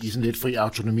at give sådan lidt fri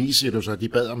autonomi, siger du så, at de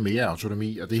bad om mere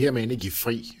autonomi, og det her med at give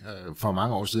fri, for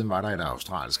mange år siden var der et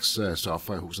australsk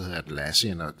softwarehus, der hedder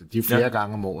Atlassian, og de er flere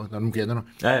gange om året, når du kender du.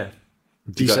 Ja,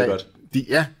 de gør det godt.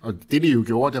 Og det de jo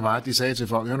gjorde, det var, at de sagde til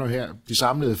folk, hør nu her, de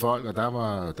samlede folk, og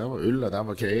der var øl, og der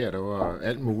var kage, og der var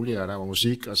alt muligt, og der var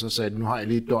musik, og så sagde de, nu har jeg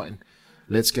lige et døgn,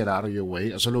 let's get out of your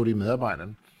way, og så lå de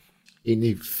medarbejderne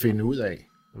egentlig finde ud af,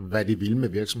 hvad de ville med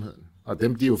virksomheden. Og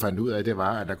dem, de jo fandt ud af, det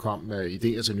var, at der kom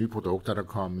idéer til nye produkter, der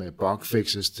kom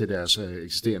bugfixes til deres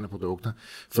eksisterende produkter,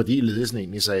 fordi ledelsen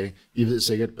egentlig sagde, I ved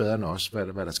sikkert bedre end os,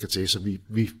 hvad der skal til, så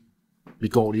vi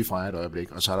går lige fra et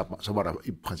øjeblik, og så var der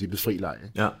i princippet fri leg.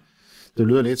 Ja. Det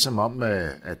lyder lidt som om,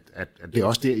 at det er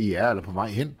også der, I er, eller på vej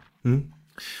hen. Mm.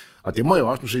 Og det må jeg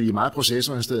også sige, I er meget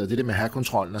procesorienteret. Det med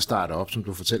have-kontrollen at starte op, som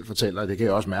du fortæller, det kan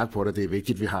jeg også mærke på dig. Det er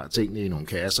vigtigt, at vi har tingene i nogle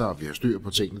kasser, og vi har styr på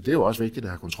tingene. Det er jo også vigtigt at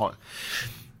have kontrol.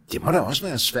 Det må da også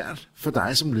være svært for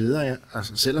dig som leder,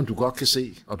 altså, selvom du godt kan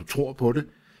se, og du tror på det,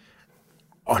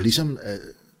 og ligesom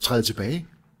træde tilbage.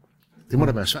 Det må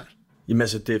da være svært. Jamen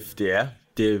altså,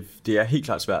 det er helt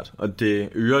klart svært, og det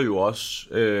øger jo også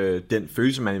den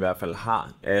følelse, man i hvert fald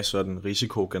har af sådan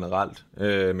risiko generelt.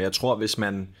 Men jeg tror, hvis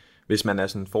man er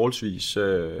sådan forholdsvis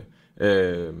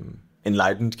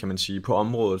enlightened, kan man sige, på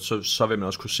området, så vil man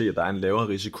også kunne se, at der er en lavere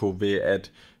risiko ved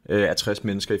at 60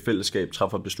 mennesker i fællesskab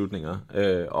træffer beslutninger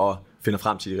og finder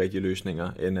frem til de rigtige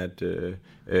løsninger, end at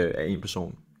en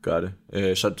person gør det.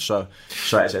 Så altså,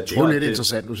 jeg tror, det er jo lidt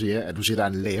interessant, du siger, at der er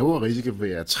en lavere risiko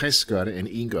ved, at 60 gør det, end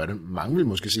en gør det. Mange vil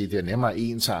måske sige, at det er nemmere, at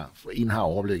en har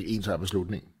overblik, en tager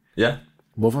beslutningen. Ja.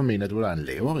 Hvorfor mener du, at der er en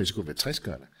lavere risiko ved, at 60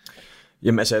 gør det?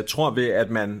 Jamen altså, jeg tror ved, at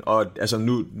man, og altså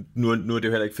nu er det jo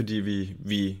heller ikke, fordi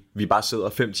vi bare sidder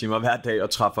 5 timer hver dag og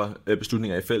træffer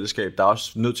beslutninger i fællesskab. Der er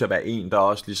også nødt til at være en, der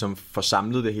også ligesom får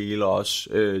samlet det hele, og også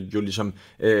jo ligesom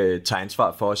tager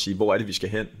ansvar for at sige, hvor er det, vi skal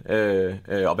hen,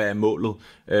 og hvad er målet.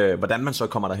 Hvordan man så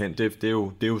kommer derhen, det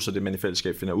er jo så det, man i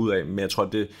fællesskab finder ud af. Men jeg tror,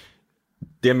 det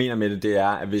jeg mener med det er,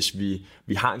 at hvis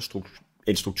vi har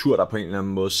en struktur, der på en eller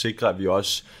anden måde sikrer, at vi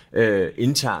også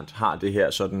internt har det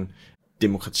her sådan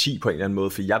demokrati på en eller anden måde,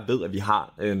 for jeg ved, at vi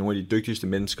har nogle af de dygtigste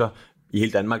mennesker i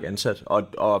hele Danmark ansat,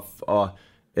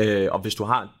 og hvis du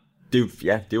har, det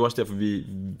er jo også derfor, at vi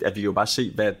kan jo bare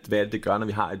se, hvad det gør, når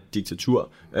vi har et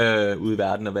diktatur ude i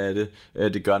verden, og hvad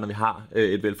det gør, når vi har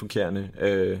et velfungerende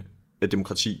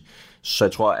demokrati. Så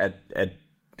jeg tror,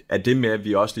 at det med, at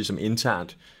vi også ligesom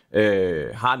internt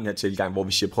har den her tilgang, hvor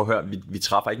vi siger, prøv at høre, vi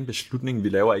træffer ikke en beslutning, vi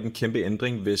laver ikke en kæmpe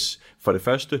ændring, hvis for det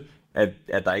første,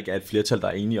 at der ikke er et flertal, der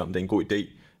er enige om, det er en god idé.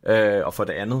 Og for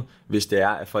det andet, hvis det er,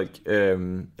 at folk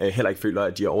heller ikke føler,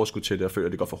 at de har overskud til det, og føler,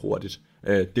 at det går for hurtigt.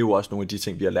 Det er jo også nogle af de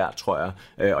ting, vi har lært, tror jeg.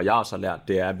 Og jeg også har lært,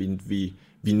 det er, at vi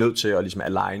er nødt til at ligesom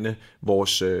aligne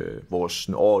vores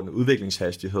overordnede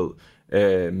udviklingshastighed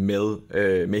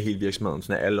med hele virksomheden,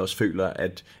 så alle også føler,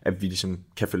 at vi ligesom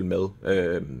kan følge med.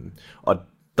 Og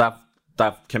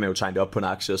der kan man jo tegne det op på en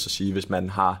aktie og så sige, hvis man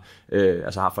har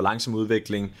for langsom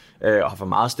udvikling og har for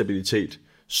meget stabilitet,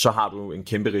 så har du en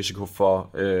kæmpe risiko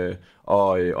for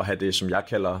at have det, som jeg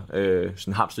kalder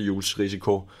sådan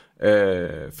hamsterhjulsrisiko,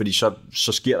 fordi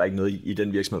så sker der ikke noget i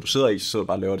den virksomhed, du sidder i, så sidder du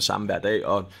bare og laver det samme hver dag,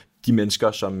 og de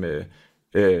mennesker, som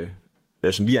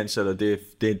vi ansætter,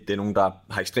 det er nogen, der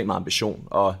har ekstremt meget ambition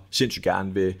og sindssygt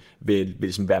gerne vil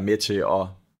ligesom være med til at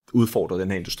udfordre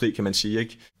den her industri, kan man sige,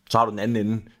 ikke? Så har du den anden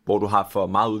ende, hvor du har for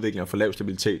meget udvikling og for lav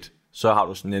stabilitet. Så har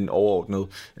du sådan en overordnet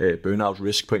burnout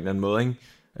risk på en eller anden måde, ikke?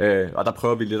 Og der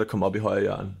prøver vi lidt at komme op i højre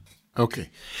hjørne. Okay.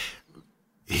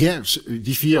 Her,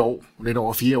 de 4 år, lidt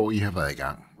over 4 år, I har været i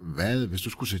gang. Hvis du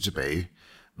skulle se tilbage,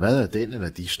 hvad er den eller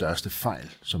de største fejl,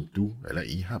 som du eller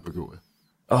I har begået?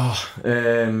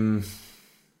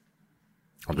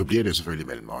 Og nu bliver det selvfølgelig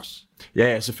mellem os.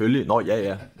 Ja, selvfølgelig. Nå,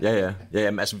 ja.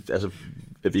 Jamen, altså,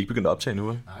 er vi ikke begyndt at optage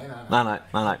nu? Nej.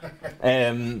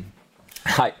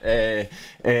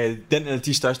 Den eller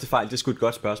de største fejl, det er sgu et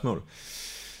godt spørgsmål.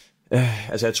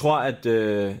 Altså, jeg tror, at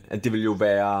det ville jo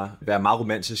være meget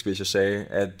romantisk, hvis jeg sagde,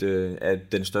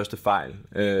 at den største fejl,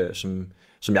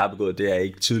 som jeg har begået, det er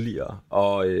ikke tidligere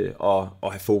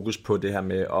at have fokus på det her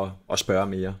med at spørge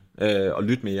mere og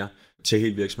lytte mere til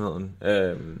hele virksomheden.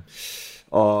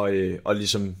 Og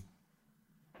ligesom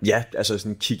altså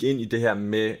sådan kigge ind i det her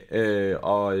med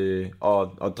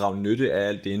og drage nytte af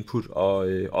alt det input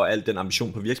og al den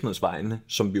ambition på virksomhedsvejene,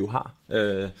 som vi jo har.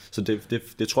 Så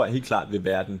det tror jeg helt klart vil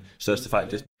være den største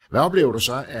fejl. Hvad oplever du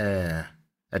så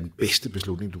af den bedste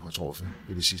beslutning, du har truffet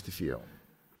i de sidste 4 år?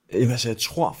 Jamen, altså, jeg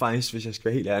tror faktisk, hvis jeg skal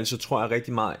være helt ærlig, så tror jeg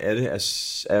rigtig meget af det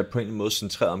er på en eller anden måde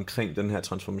centreret omkring den her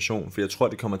transformation, for jeg tror,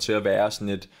 det kommer til at være sådan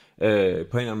et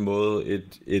på en eller anden måde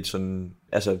et sådan,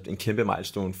 altså en kæmpe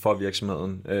milestone for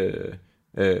virksomheden,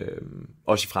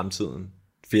 også i fremtiden.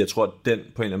 For jeg tror, at den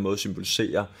på en eller anden måde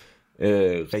symboliserer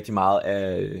rigtig meget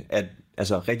af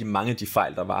altså rigtig mange af de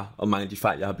fejl, der var, og mange af de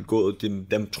fejl, jeg har begået,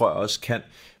 dem tror jeg også kan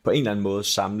på en eller anden måde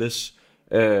samles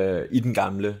i den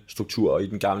gamle struktur og i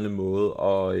den gamle måde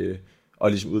og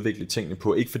ligesom udvikle tingene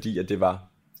på. Ikke fordi, at det var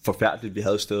forfærdeligt. Vi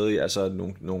havde stadig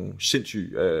altså nogle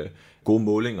sindssygt gode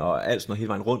målinger og alt sådan noget hele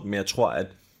vejen rundt, men jeg tror,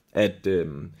 at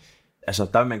altså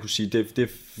der vil man kunne sige,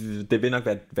 det vil nok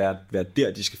være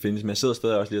der, de skal findes, men jeg sidder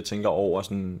stadig også lige og tænker over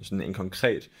sådan en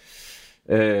konkret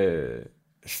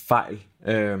fejl,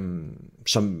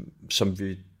 som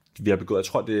vi har begået. Jeg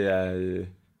tror, det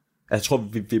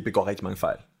er vi begår rigtig mange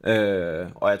fejl.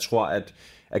 Og jeg tror, at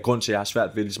grund til, at jeg har svært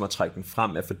ved ligesom at trække den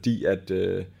frem, er fordi, at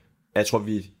jeg tror,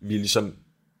 vi ligesom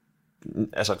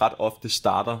altså ret ofte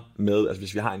starter med, altså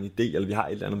hvis vi har en idé, eller vi har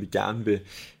et eller andet, vi gerne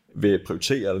vil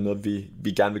prioritere, eller noget,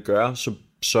 vi gerne vil gøre,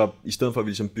 så i stedet for, at vi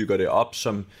ligesom bygger det op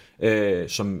som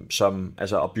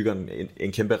altså, og bygger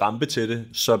en kæmpe rampe til det,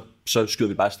 så skyder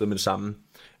vi bare afsted med det samme.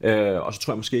 Og så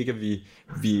tror jeg måske ikke, at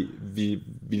vi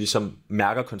ligesom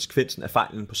mærker konsekvensen af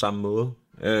fejlen på samme måde.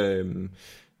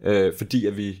 Fordi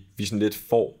at vi sådan lidt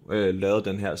får lavet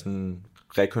den her sådan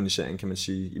rekognoscering, kan man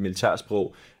sige, i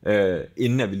militærsprog,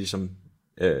 inden at vi ligesom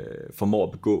formår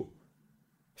at begå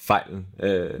fejlen.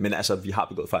 Men altså, vi har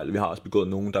begået fejl. Vi har også begået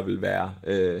nogen, der vil være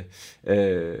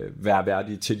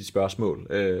værdige til de spørgsmål.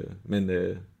 Men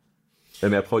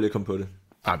jeg prøver lige at komme på det.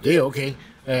 Ja, det er okay.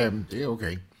 Det er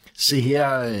okay. Se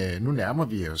her, nu nærmer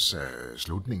vi os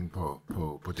slutningen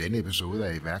på denne episode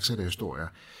af iværksætterhistorier.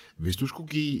 Hvis du skulle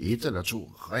give 1 eller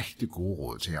 2 rigtig gode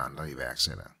råd til andre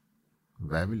iværksættere,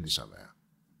 hvad vil det så være?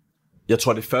 Jeg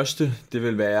tror, det første, det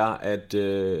vil være, at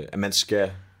man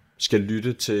skal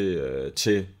lytte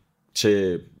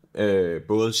til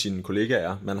både sine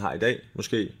kollegaer, man har i dag,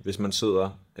 måske, hvis man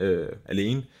sidder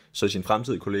alene, så sine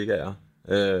fremtidige kollegaer,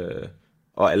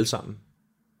 og alle sammen.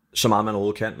 Så meget man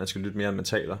overhovedet kan. Man skal lytte mere, end man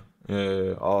taler.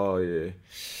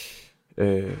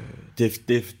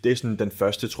 Det er sådan den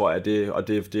første, tror jeg,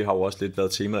 det har jo også lidt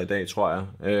været temaet i dag, tror jeg.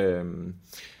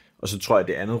 Og så tror jeg, at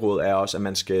det andet råd er også, at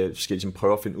man skal ligesom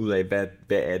prøve at finde ud af, hvad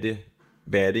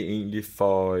er det egentlig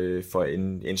for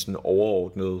en sådan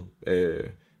overordnet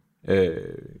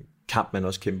kamp, man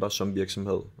også kæmper som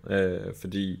virksomhed.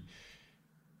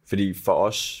 Fordi for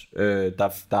os,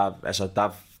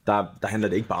 der handler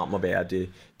det ikke bare om at være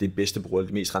det bedste bureau, eller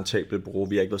det mest rentable bureau.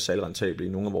 Vi har ikke været særlig rentable i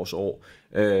nogle af vores år.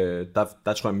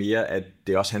 Der tror jeg mere, at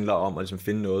det også handler om at ligesom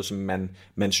finde noget, som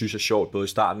man synes er sjovt, både i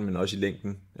starten, men også i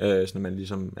længden. Så man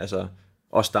ligesom, altså,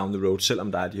 også down the road,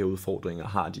 selvom der er de her udfordringer,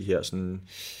 har de her sådan,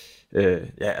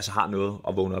 har noget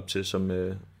at vågne op til, som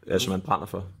man brænder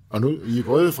for. Og nu I er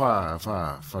gået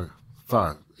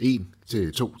fra 1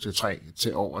 til 2 til 3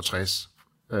 til over 60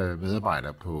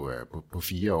 medarbejdere på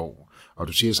 4 år. Og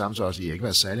du siger samtidig også, at I ikke har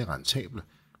været særlig rentable,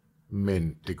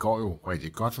 men det går jo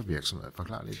rigtig godt for virksomheden.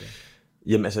 Forklar lidt det.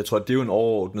 Jamen altså, jeg tror, det er jo en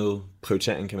overordnet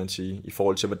prioritering, kan man sige, i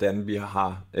forhold til, hvordan vi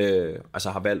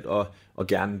har valgt at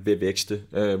gerne vil vækste,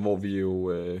 hvor vi jo,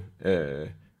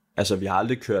 vi har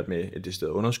aldrig kørt med et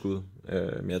decideret underskud,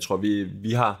 men jeg tror,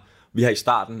 vi har i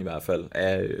starten i hvert fald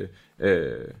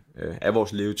af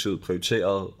vores levetid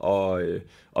prioriteret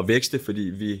og vækste, fordi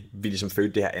vi ligesom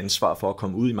følte det her ansvar for at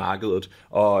komme ud i markedet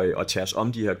og tage os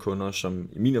om de her kunder, som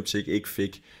i min optik ikke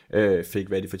fik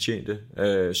hvad de fortjente.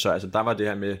 Så altså, der var det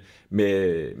her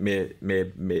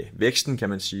med væksten, kan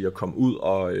man sige, at komme ud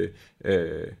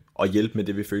og hjælpe med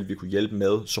det, vi følte, vi kunne hjælpe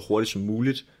med så hurtigt som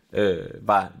muligt,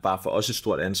 var for os et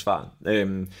stort ansvar.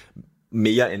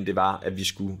 Mere end det var, at vi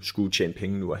skulle tjene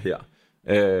penge nu og her.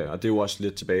 Og det er jo også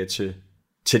lidt tilbage til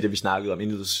det, vi snakkede om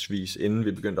indledningsvis, inden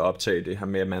vi begyndte at optage det her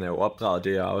med, at man er jo opdraget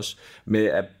det her også,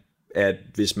 med at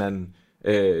hvis man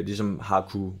ligesom har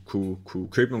kunne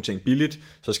købe nogle ting billigt,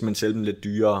 så skal man sælge dem lidt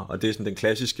dyrere, og det er sådan den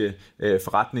klassiske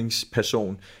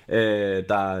forretningsperson,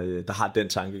 der har den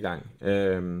tankegang.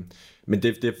 Men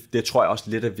det tror jeg også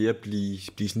lidt er ved at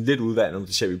blive sådan lidt udvandet.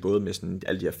 Det ser vi både med sådan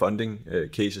alle de her funding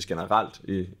cases generelt,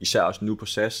 især også nu på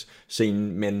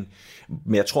SaaS-scenen, men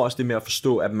jeg tror også det med at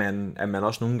forstå, at man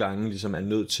også nogle gange ligesom er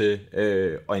nødt til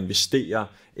at investere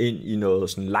ind i noget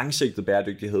sådan langsigtet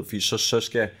bæredygtighed, fordi så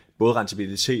skal både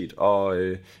rentabilitet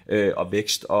og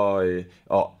vækst og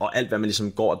alt, hvad man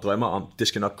ligesom går og drømmer om, det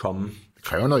skal nok komme. Det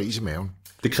kræver noget is i maven.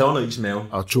 Det kræver noget is i maven.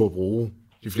 Og turde bruge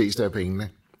de fleste af pengene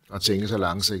og tænke sig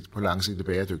på langsigtet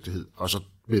bæredygtighed, og så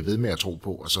blive ved med at tro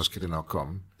på, og så skal det nok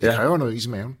komme. Det kræver noget is i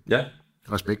maven. Ja.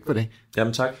 Respekt for det.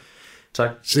 Jamen tak.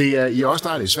 Se, I er også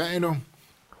startet i Sverige nu,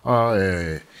 og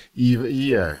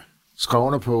I er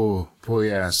skrevne på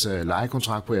jeres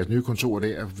lejekontrakt på jeres nye kontor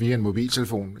der via en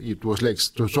mobiltelefon. Du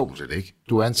så det ikke.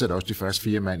 Du ansætter også de første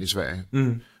 4 mand i Sverige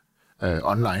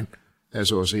online,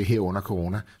 altså også her under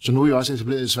corona. Så nu er I også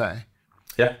etableret i Sverige.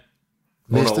 Ja.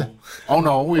 Næste. Og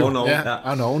Norge jo. Og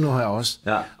Norge nu her også.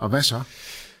 Ja. Og hvad så?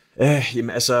 Jamen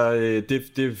altså,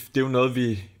 det er jo noget,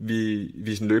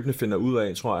 vi sådan løbende finder ud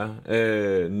af, tror jeg,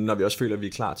 når vi også føler, at vi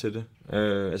er klar til det.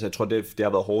 Altså jeg tror, det har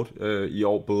været hårdt i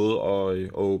år, både at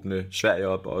åbne Sverige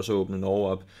op, og også at åbne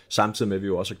Norge op, samtidig med, at vi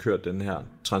jo også har kørt den her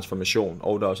transformation,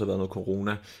 og der også har været noget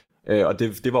corona. Og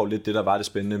det var jo lidt det, der var det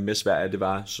spændende med Sverige. Det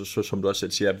var, så som du også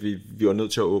selv siger, at vi var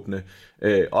nødt til at åbne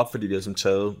op, fordi vi havde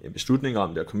taget en beslutning om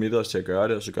det, og committet os til at gøre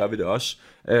det, og så gør vi det også.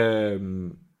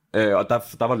 Og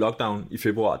der var lockdown i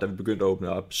februar, da vi begyndte at åbne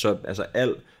op. Så altså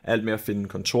alt med at finde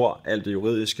kontor, alt det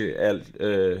juridiske, alt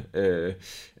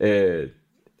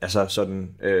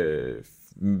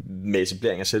med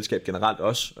etablering af selskab generelt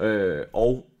også,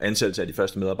 og ansættelse af de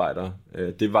første medarbejdere,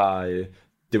 det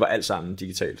var alt sammen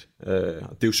digitalt. Og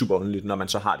det er jo super underligt, når man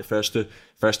så har det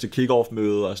første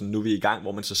kick-off-møde, og sådan, nu er vi i gang,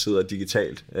 hvor man så sidder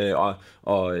digitalt,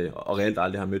 og reelt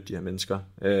aldrig har mødt de her mennesker.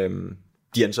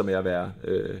 De endte så med at være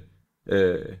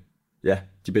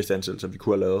de bedste ansættelser, vi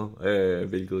kunne have lavet,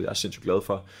 hvilket jeg er sindssygt glad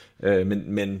for.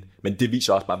 Men det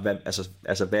viser også bare,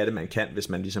 hvad er det, man kan, hvis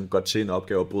man ligesom går til en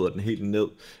opgave og bryder den helt ned,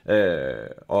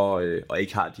 og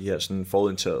ikke har de her sådan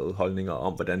forudindtagede holdninger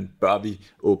om, hvordan bør vi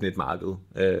åbne et marked,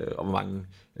 og hvor mange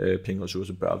penge og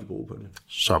ressourcer bør vi bruge på det.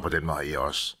 Så på den måde har I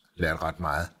også lært ret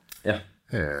meget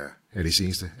af de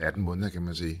seneste 18 måneder, kan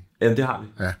man sige. Jamen, det har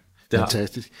vi. Ja, det er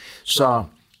fantastisk. Så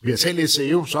vi har talt lidt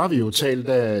SEO, så har vi jo talt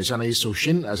Janais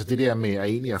Sochin, altså det der med at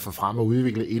egentlig at få frem og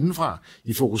udvikle indenfra.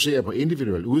 I fokuserer på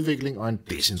individuel udvikling og en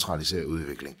decentraliseret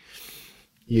udvikling.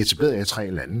 I etableret jer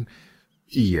 3 lande.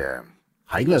 I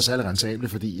har ikke været særlig rentable,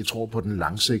 fordi I tror på den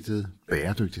langsigtede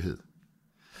bæredygtighed.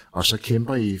 Og så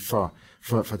kæmper I for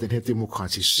den her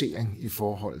demokratisering i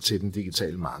forhold til den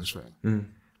digitale markedsføring.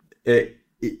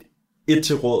 Et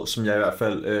til råd, som jeg i hvert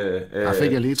fald... Der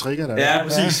fik jeg lige trigger der. Ja,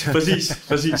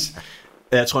 præcis.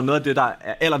 Jeg tror, noget af det, der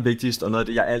er allervigtigst, og noget af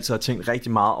det, jeg altid har tænkt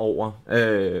rigtig meget over,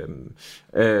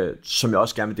 som jeg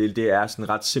også gerne vil dele, det er sådan en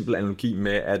ret simpel analogi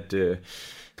med, at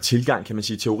tilgang, kan man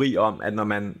sige, teori om, at når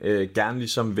man gerne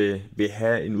ligesom vil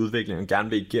have en udvikling, og gerne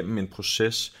vil igennem en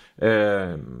proces,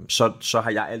 så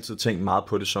har jeg altid tænkt meget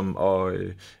på det som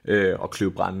at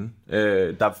kløve brænde.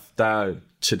 Der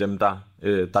til dem,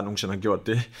 der nogensinde har gjort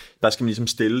det, der skal man ligesom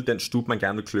stille den stup, man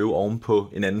gerne vil kløve oven på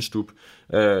en anden stup.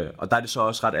 Og der er det så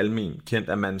også ret almen kendt,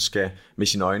 at man skal med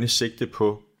sine øjne sigte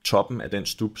på toppen af den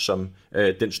stup, som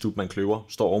den stup, man kløver,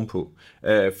 står ovenpå.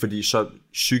 Fordi så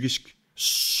psykisk,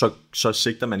 så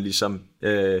sigter man ligesom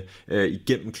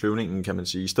igennem kløvningen, kan man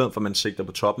sige, i stedet for at man sigter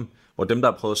på toppen, hvor dem,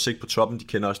 der har prøvet at sigte på toppen, de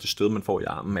kender også det stød, man får i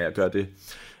armen af at gøre det.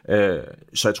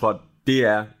 Så jeg tror, at det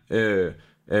er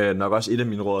nok også et af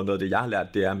mine råd, noget af det, jeg har lært,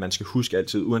 det er, at man skal huske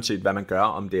altid, uanset hvad man gør,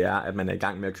 om det er, at man er i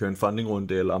gang med at køre en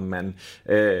fundingrunde, eller om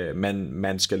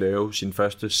man skal lave sin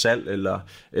første salg,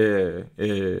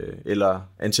 eller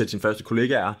ansætte sine første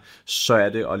kollegaer, så er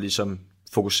det at ligesom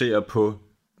fokusere på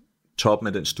toppen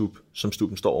af den stup, som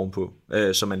stupen står ovenpå,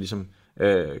 så man ligesom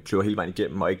kløver hele vejen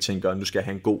igennem, og ikke tænker, nu skal jeg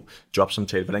have en god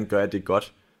jobsamtale, hvordan gør jeg det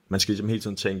godt? Man skal ligesom hele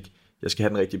tiden tænke, jeg skal have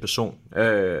den rigtige person,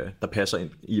 der passer ind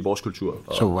i vores kultur.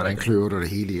 Så hvordan kløver du det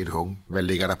hele i et hug? Hvad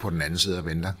ligger der på den anden side og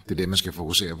venter? Det er det, man skal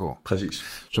fokusere på. Præcis.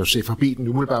 Så se forbi den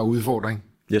umiddelbare udfordring.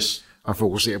 Yes. Og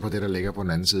fokusere på det, der ligger på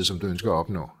den anden side, som du ønsker at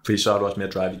opnå. Fordi så har du også mere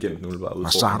drive igennem den umiddelbare udfordring.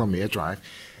 Og så har du mere drive.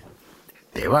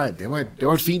 Det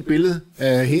var et fint billede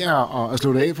her at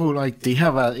slutte af på, Ulrik. Det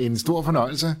har været en stor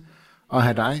fornøjelse at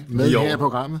have dig med her i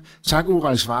programmet. Tak,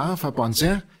 Ulrik Svare fra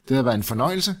Bonsair. Det har været en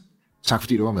fornøjelse. Tak,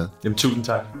 fordi du var med. Jamen, tusind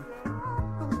tak.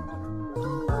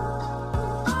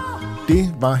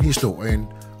 Det var historien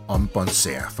om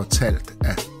Bonsair, fortalt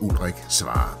af Ulrik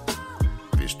Svare.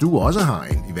 Hvis du også har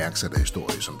en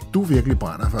iværksætterhistorie, som du virkelig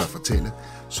brænder for at fortælle,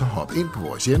 så hop ind på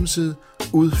vores hjemmeside,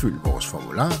 udfyld vores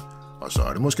formular, og så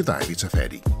er det måske dig, vi tager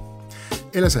fat i.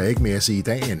 Ellers er jeg ikke mere at sige i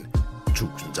dag end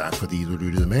tusind tak, fordi du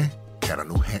lyttede med. Kan du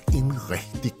nu have en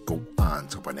rigtig god og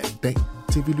entreprenant dag,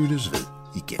 til vi lyttes ved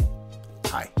igen.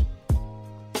 Hej.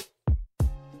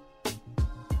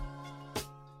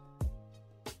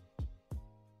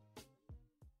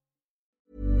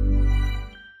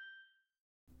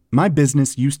 My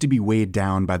business used to be weighed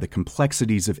down by the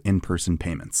complexities of in-person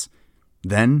payments.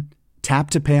 Then,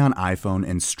 Tap to Pay on iPhone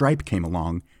and Stripe came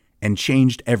along and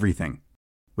changed everything.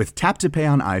 With Tap to Pay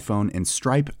on iPhone and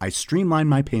Stripe, I streamlined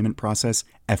my payment process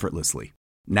effortlessly.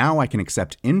 Now I can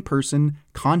accept in-person,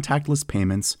 contactless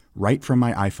payments right from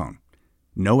my iPhone.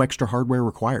 No extra hardware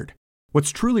required.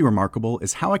 What's truly remarkable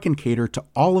is how I can cater to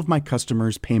all of my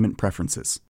customers' payment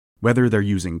preferences. Whether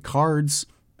they're using cards,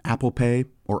 Apple Pay,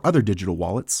 or other digital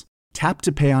wallets, Tap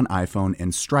to Pay on iPhone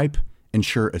and Stripe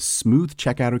ensure a smooth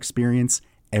checkout experience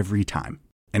every time.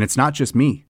 And it's not just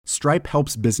me. Stripe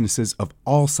helps businesses of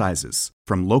all sizes,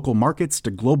 from local markets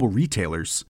to global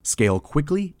retailers, scale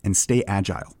quickly and stay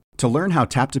agile. To learn how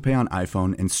Tap to Pay on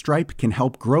iPhone and Stripe can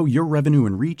help grow your revenue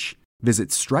and reach,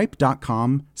 visit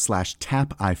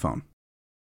stripe.com/tapiphone.